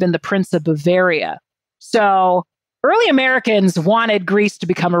 who had been the Prince of Bavaria. So early Americans wanted Greece to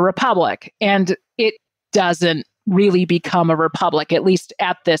become a republic, and it doesn't really become a republic, at least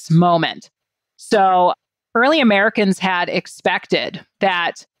at this moment. So early Americans had expected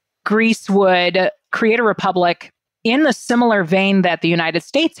that Greece would create a republic in the similar vein that the United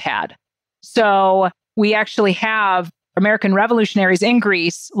States had. So we actually have American revolutionaries in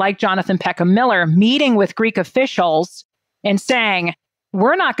Greece, like Jonathan Peckham Miller, meeting with Greek officials and saying,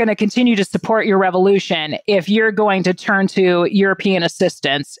 we're not going to continue to support your revolution if you're going to turn to European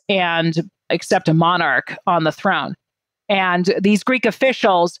assistance and accept a monarch on the throne. And these Greek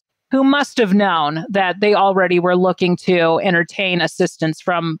officials, who must have known that they already were looking to entertain assistance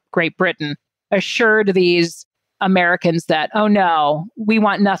from Great Britain, assured these Americans that, oh no, we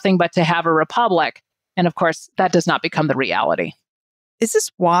want nothing but to have a republic. And of course, that does not become the reality. Is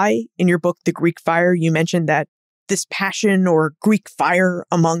this why, in your book, The Greek Fire, you mentioned that this passion or Greek fire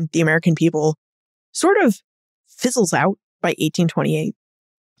among the American people sort of fizzles out by 1828?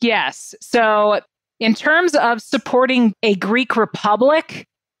 Yes. So in terms of supporting a Greek republic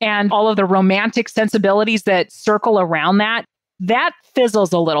and all of the romantic sensibilities that circle around that, that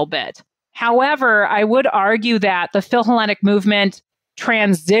fizzles a little bit. However, I would argue that the Philhellenic movement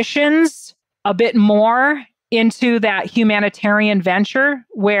transitions a bit more into that humanitarian venture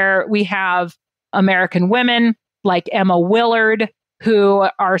where we have American women like Emma Willard who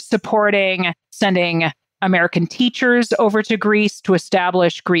are supporting sending American teachers over to Greece to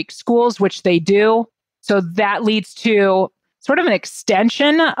establish Greek schools, which they do. So that leads to sort of an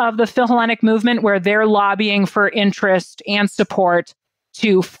extension of the Philhellenic movement where they're lobbying for interest and support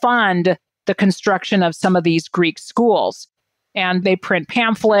to fund the construction of some of these Greek schools. And they print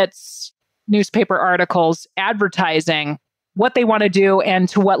pamphlets, newspaper articles, advertising what they want to do and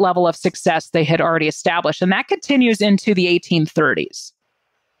to what level of success they had already established. And that continues into the 1830s.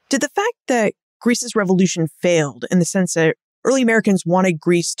 Did the fact that Greece's revolution failed in the sense that early Americans wanted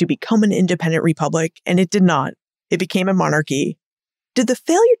Greece to become an independent republic, and it did not, it became a monarchy, did the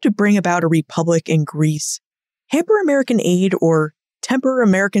failure to bring about a republic in Greece hamper American aid or temper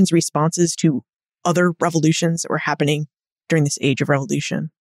Americans' responses to other revolutions that were happening during this age of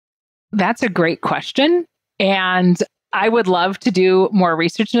revolution? That's a great question. And I would love to do more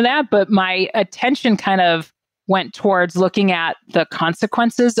research into that, but my attention kind of went towards looking at the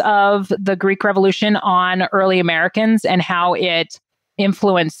consequences of the Greek Revolution on early Americans and how it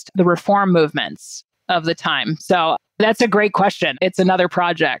influenced the reform movements of the time. So that's a great question. It's another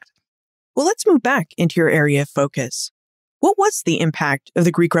project. Well, let's move back into your area of focus. What was the impact of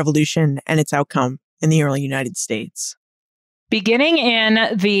the Greek Revolution and its outcome in the early United States? Beginning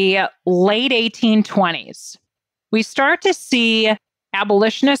in the late 1820s, we start to see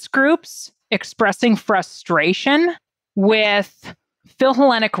abolitionist groups expressing frustration with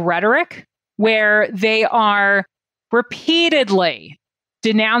Philhellenic rhetoric, where they are repeatedly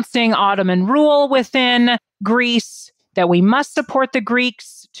denouncing Ottoman rule within Greece, that we must support the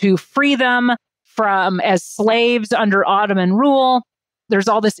Greeks to free them from as slaves under Ottoman rule. There's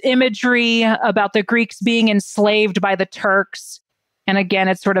all this imagery about the Greeks being enslaved by the Turks. And again,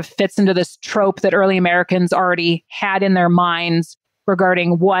 it sort of fits into this trope that early Americans already had in their minds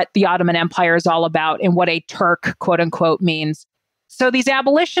regarding what the Ottoman Empire is all about and what a Turk, quote unquote, means. So these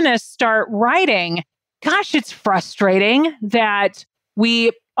abolitionists start writing, gosh, it's frustrating that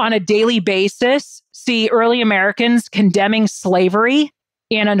we, on a daily basis, see early Americans condemning slavery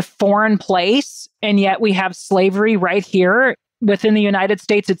in a foreign place, and yet we have slavery right here within the United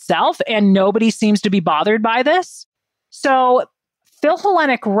States itself, and nobody seems to be bothered by this. So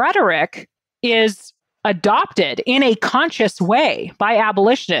Philhellenic rhetoric is adopted in a conscious way by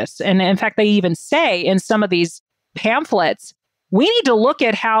abolitionists. And in fact, they even say in some of these pamphlets, we need to look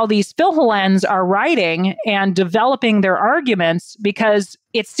at how these Philhellenes are writing and developing their arguments because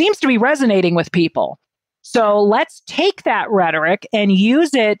it seems to be resonating with people. So let's take that rhetoric and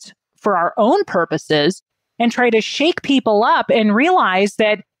use it for our own purposes and try to shake people up and realize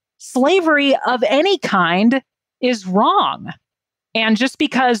that slavery of any kind is wrong. And just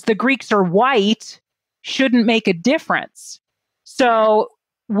because the Greeks are white shouldn't make a difference. So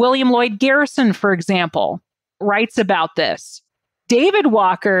William Lloyd Garrison, for example, writes about this. David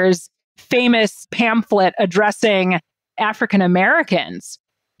Walker's famous pamphlet addressing African Americans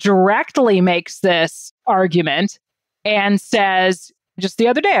directly makes this argument and says, just the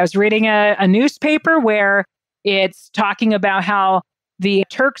other day, I was reading a newspaper where it's talking about how the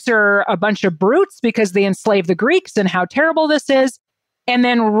Turks are a bunch of brutes because they enslaved the Greeks and how terrible this is. And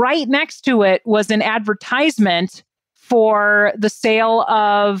then right next to it was an advertisement for the sale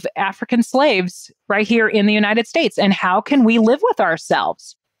of African slaves right here in the United States. And how can we live with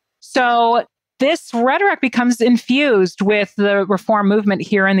ourselves? So this rhetoric becomes infused with the reform movement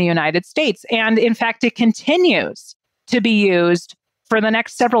here in the United States. And in fact, it continues to be used for the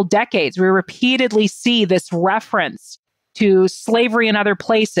next several decades. We repeatedly see this reference to slavery in other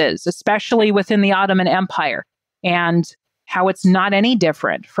places, especially within the Ottoman Empire, and how it's not any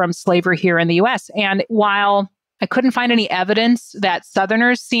different from slavery here in the US. And while I couldn't find any evidence that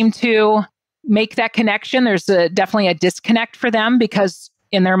Southerners seem to make that connection, there's definitely a disconnect for them because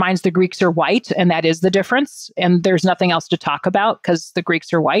in their minds, the Greeks are white, and that is the difference. And there's nothing else to talk about because the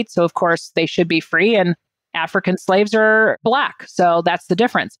Greeks are white. So of course they should be free, and African slaves are black. So that's the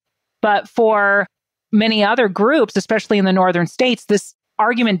difference. But for many other groups, especially in the northern states, this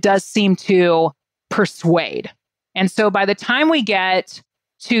argument does seem to persuade. And so by the time we get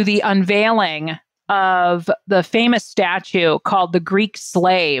to the unveiling of the famous statue called the Greek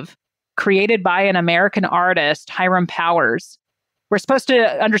Slave, created by an American artist, Hiram Powers, we're supposed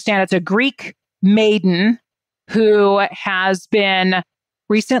to understand it's a Greek maiden who has been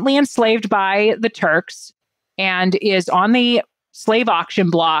recently enslaved by the Turks and is on the slave auction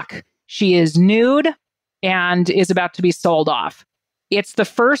block. She is nude and is about to be sold off. It's the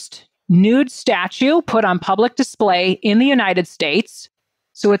first nude statue put on public display in the United States.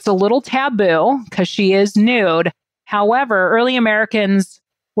 So it's a little taboo because she is nude. However, early Americans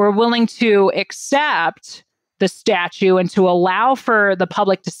were willing to accept the statue and to allow for the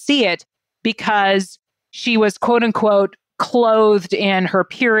public to see it because she was, quote unquote, clothed in her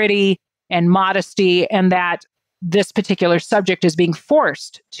purity and modesty, and that this particular subject is being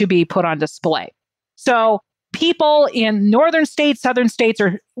forced to be put on display. So people in northern states, southern states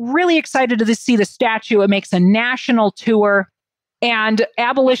are really excited to see the statue. It makes a national tour, and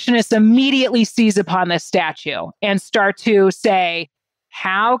abolitionists immediately seize upon this statue and start to say,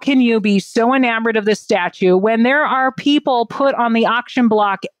 how can you be so enamored of this statue when there are people put on the auction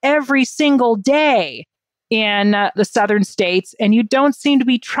block every single day in the southern states, and you don't seem to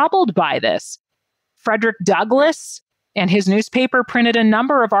be troubled by this? Frederick Douglass and his newspaper printed a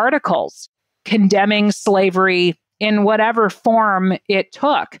number of articles condemning slavery in whatever form it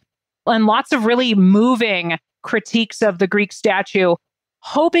took, and lots of really moving critiques of the Greek statue,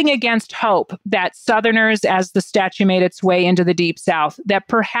 hoping against hope that Southerners, as the statue made its way into the Deep South, that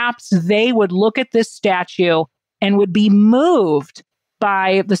perhaps they would look at this statue and would be moved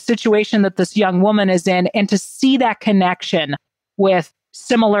by the situation that this young woman is in, and to see that connection with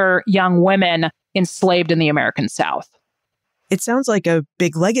similar young women enslaved in the American South. It sounds like a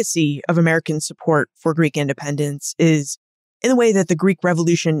big legacy of American support for Greek independence is in the way that the Greek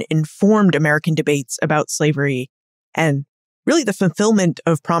Revolution informed American debates about slavery and really the fulfillment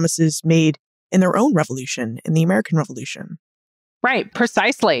of promises made in their own revolution, in the American Revolution. Right,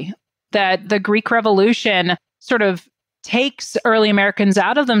 precisely. That the Greek Revolution sort of takes early Americans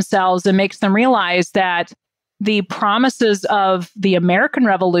out of themselves and makes them realize that the promises of the American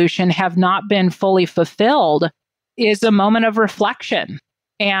Revolution have not been fully fulfilled is a moment of reflection.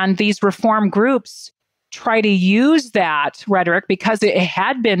 And these reform groups try to use that rhetoric because it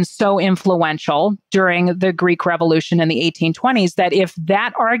had been so influential during the Greek Revolution in the 1820s that if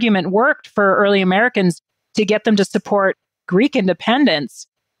that argument worked for early Americans to get them to support Greek independence,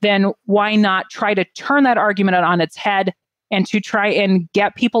 then why not try to turn that argument on its head and to try and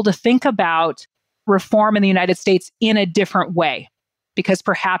get people to think about reform in the United States in a different way? Because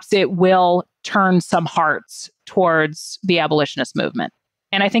perhaps it will turn some hearts towards the abolitionist movement.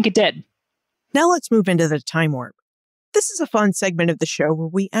 And I think it did. Now let's move into the time warp. This is a fun segment of the show where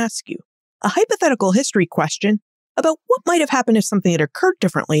we ask you a hypothetical history question about what might have happened if something had occurred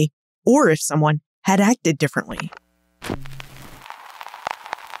differently or if someone had acted differently.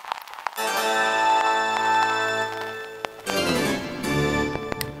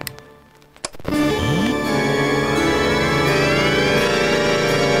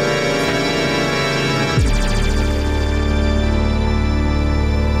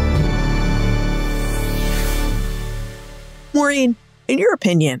 Maureen, in your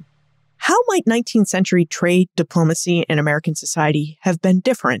opinion, how might 19th century trade diplomacy in American society have been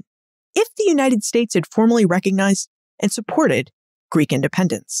different if the United States had formally recognized and supported Greek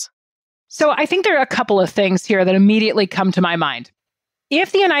independence? So I think there are a couple of things here that immediately come to my mind.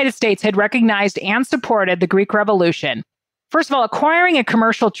 If the United States had recognized and supported the Greek Revolution, first of all, acquiring a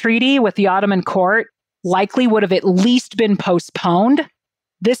commercial treaty with the Ottoman court likely would have at least been postponed.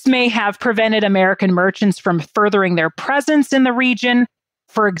 This may have prevented American merchants from furthering their presence in the region.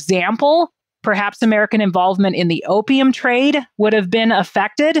 For example, perhaps American involvement in the opium trade would have been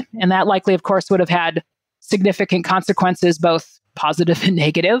affected, and that likely, of course, would have had significant consequences, both positive and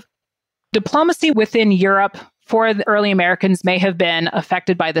negative. Diplomacy within Europe for the early Americans may have been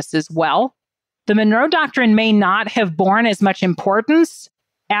affected by this as well. The Monroe Doctrine may not have borne as much importance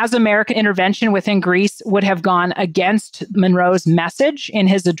as American intervention within Greece would have gone against Monroe's message in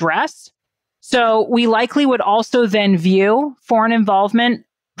his address. So we likely would also then view foreign involvement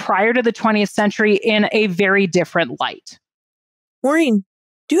prior to the 20th century in a very different light. Maureen,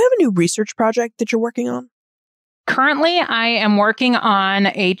 do you have a new research project that you're working on? Currently, I am working on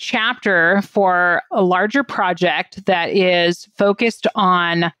a chapter for a larger project that is focused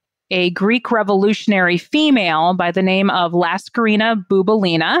on a Greek revolutionary female by the name of Laskarina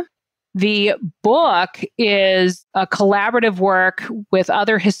Bouboulina. The book is a collaborative work with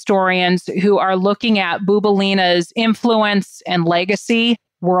other historians who are looking at Bouboulina's influence and legacy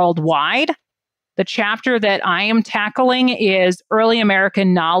worldwide. The chapter that I am tackling is early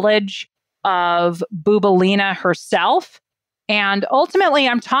American knowledge of Bouboulina herself. And ultimately,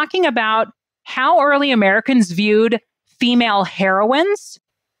 I'm talking about how early Americans viewed female heroines.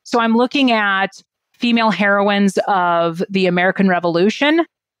 So I'm looking at female heroines of the American Revolution,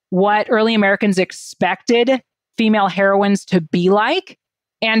 what early Americans expected female heroines to be like,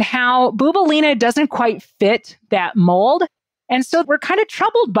 and how Bouboulina doesn't quite fit that mold. And so we're kind of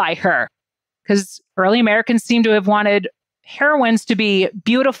troubled by her because early Americans seem to have wanted heroines to be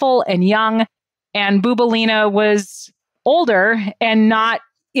beautiful and young, and Bouboulina was older and not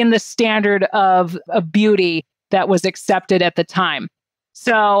in the standard of beauty that was accepted at the time.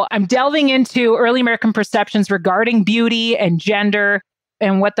 So I'm delving into early American perceptions regarding beauty and gender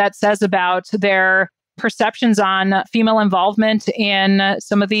and what that says about their perceptions on female involvement in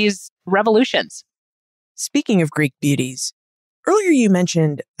some of these revolutions. Speaking of Greek beauties, earlier you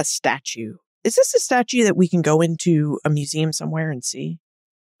mentioned a statue. Is this a statue that we can go into a museum somewhere and see?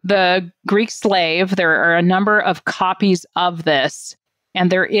 The Greek slave, there are a number of copies of this. And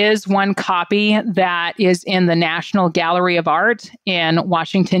there is one copy that is in the National Gallery of Art in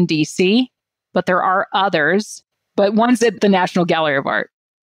Washington, D.C., but there are others, but one's at the National Gallery of Art.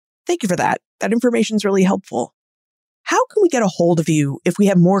 Thank you for that. That information is really helpful. How can we get a hold of you if we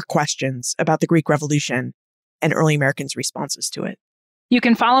have more questions about the Greek Revolution and early Americans' responses to it? You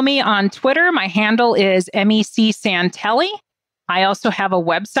can follow me on Twitter. My handle is MEC Santelli. I also have a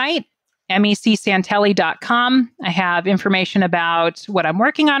website, mecsantelli.com. I have information about what I'm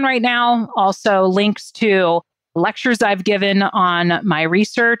working on right now, also links to lectures I've given on my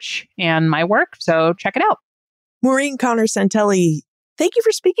research and my work, so check it out. Maureen Connors Santelli, thank you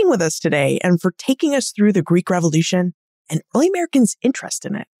for speaking with us today and for taking us through the Greek Revolution and early Americans' interest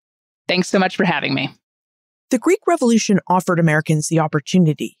in it. Thanks so much for having me. The Greek Revolution offered Americans the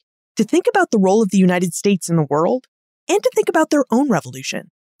opportunity to think about the role of the United States in the world and to think about their own revolution,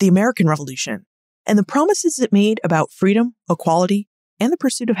 the American Revolution, and the promises it made about freedom, equality, and the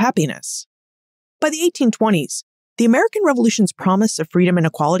pursuit of happiness. By the 1820s, the American Revolution's promise of freedom and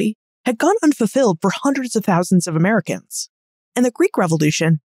equality had gone unfulfilled for hundreds of thousands of Americans, and the Greek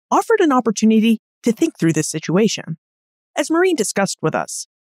Revolution offered an opportunity to think through this situation. As Maureen discussed with us,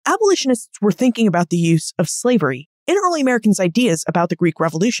 abolitionists were thinking about the use of slavery in early Americans' ideas about the Greek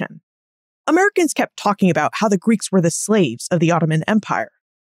Revolution. Americans kept talking about how the Greeks were the slaves of the Ottoman Empire.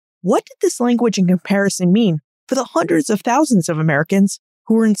 What did this language and comparison mean for the hundreds of thousands of Americans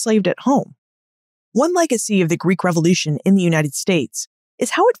who were enslaved at home? One legacy of the Greek Revolution in the United States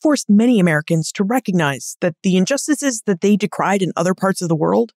is how it forced many Americans to recognize that the injustices that they decried in other parts of the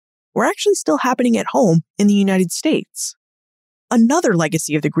world were actually still happening at home in the United States. Another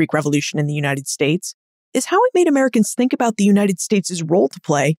legacy of the Greek Revolution in the United States is how it made Americans think about the United States' role to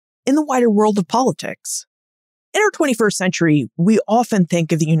play in the wider world of politics. In our 21st century, we often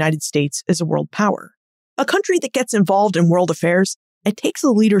think of the United States as a world power, a country that gets involved in world affairs and takes a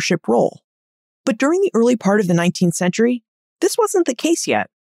leadership role. But during the early part of the 19th century, this wasn't the case yet.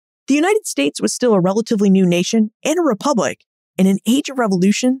 The United States was still a relatively new nation and a republic in an age of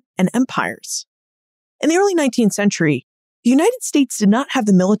revolution and empires. In the early 19th century, the United States did not have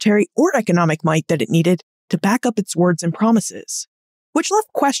the military or economic might that it needed to back up its words and promises, which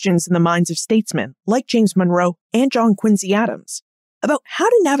left questions in the minds of statesmen like James Monroe and John Quincy Adams about how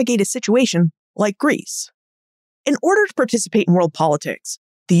to navigate a situation like Greece. In order to participate in world politics,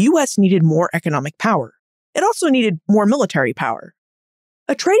 the U.S. needed more economic power. It also needed more military power.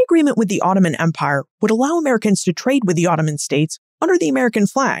 A trade agreement with the Ottoman Empire would allow Americans to trade with the Ottoman states under the American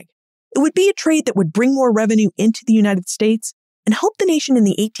flag. It would be a trade that would bring more revenue into the United States and help the nation in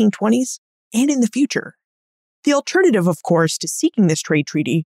the 1820s and in the future. The alternative, of course, to seeking this trade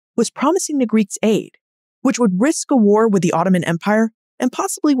treaty was promising the Greeks aid, which would risk a war with the Ottoman Empire and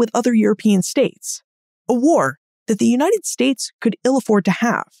possibly with other European states. A war that the United States could ill afford to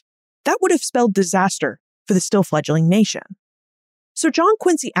have. That would have spelled disaster for the still fledgling nation. So John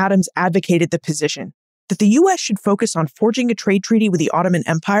Quincy Adams advocated the position that the U.S. should focus on forging a trade treaty with the Ottoman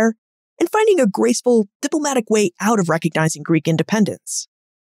Empire and finding a graceful, diplomatic way out of recognizing Greek independence.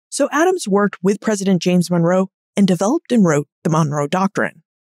 So Adams worked with President James Monroe and developed and wrote the Monroe Doctrine.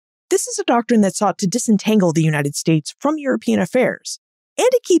 This is a doctrine that sought to disentangle the United States from European affairs and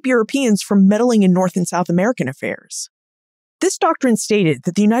to keep Europeans from meddling in North and South American affairs. This doctrine stated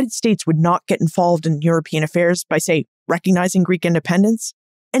that the United States would not get involved in European affairs by, say, recognizing Greek independence,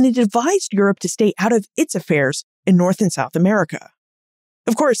 and it advised Europe to stay out of its affairs in North and South America.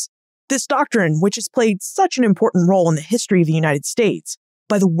 Of course, this doctrine, which has played such an important role in the history of the United States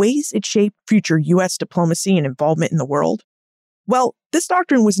by the ways it shaped future U.S. diplomacy and involvement in the world, well, this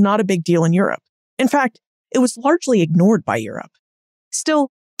doctrine was not a big deal in Europe. In fact, it was largely ignored by Europe. Still,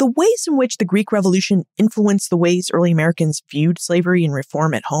 the ways in which the Greek Revolution influenced the ways early Americans viewed slavery and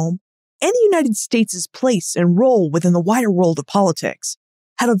reform at home, and the United States' place and role within the wider world of politics,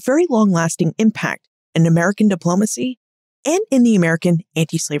 had a very long-lasting impact in American diplomacy and in the American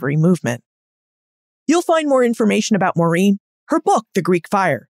anti-slavery movement. You'll find more information about Maureen, her book, The Greek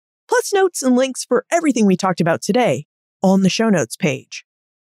Fire, plus notes and links for everything we talked about today on the show notes page.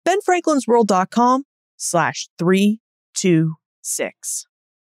 benfranklinsworld.com/326.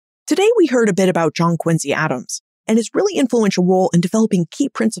 Today we heard a bit about John Quincy Adams and his really influential role in developing key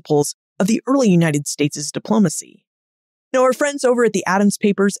principles of the early United States' diplomacy. Now, our friends over at the Adams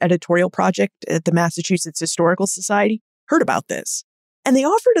Papers editorial project at the Massachusetts Historical Society heard about this, and they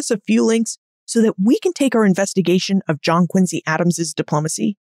offered us a few links so that we can take our investigation of John Quincy Adams'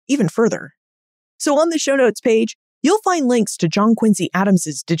 diplomacy even further. So on the show notes page, you'll find links to John Quincy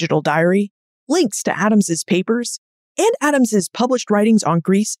Adams' digital diary, links to Adams' papers, and Adams' published writings on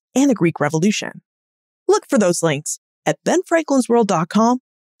Greece and the Greek Revolution. Look for those links at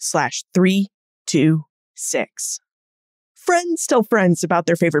benfranklinsworld.com/326. Friends tell friends about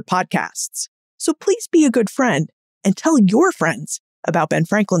their favorite podcasts, so please be a good friend and tell your friends about Ben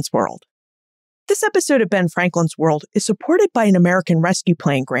Franklin's World. This episode of Ben Franklin's World is supported by an American Rescue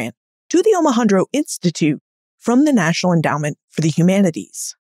Plan grant to the Omohundro Institute from the National Endowment for the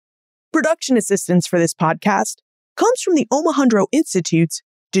Humanities. Production assistance for this podcast comes from the Omohundro Institute's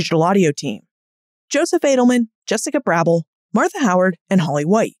digital audio team: Joseph Edelman, Jessica Brabble, Martha Howard, and Holly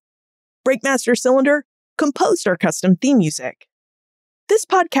White. Breakmaster Cylinder composed our custom theme music. This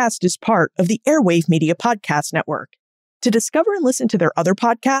podcast is part of the Airwave Media Podcast Network. To discover and listen to their other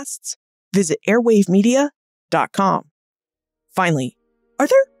podcasts, visit airwavemedia.com. Finally, are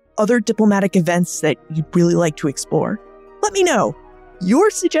there other diplomatic events that you'd really like to explore? Let me know.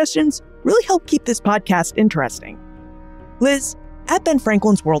 Your suggestions really help keep this podcast interesting. Liz at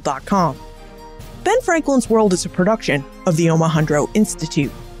benfranklinsworld.com. Ben Franklin's World is a production of the Omohundro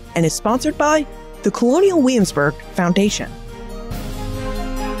Institute and is sponsored by the Colonial Williamsburg Foundation.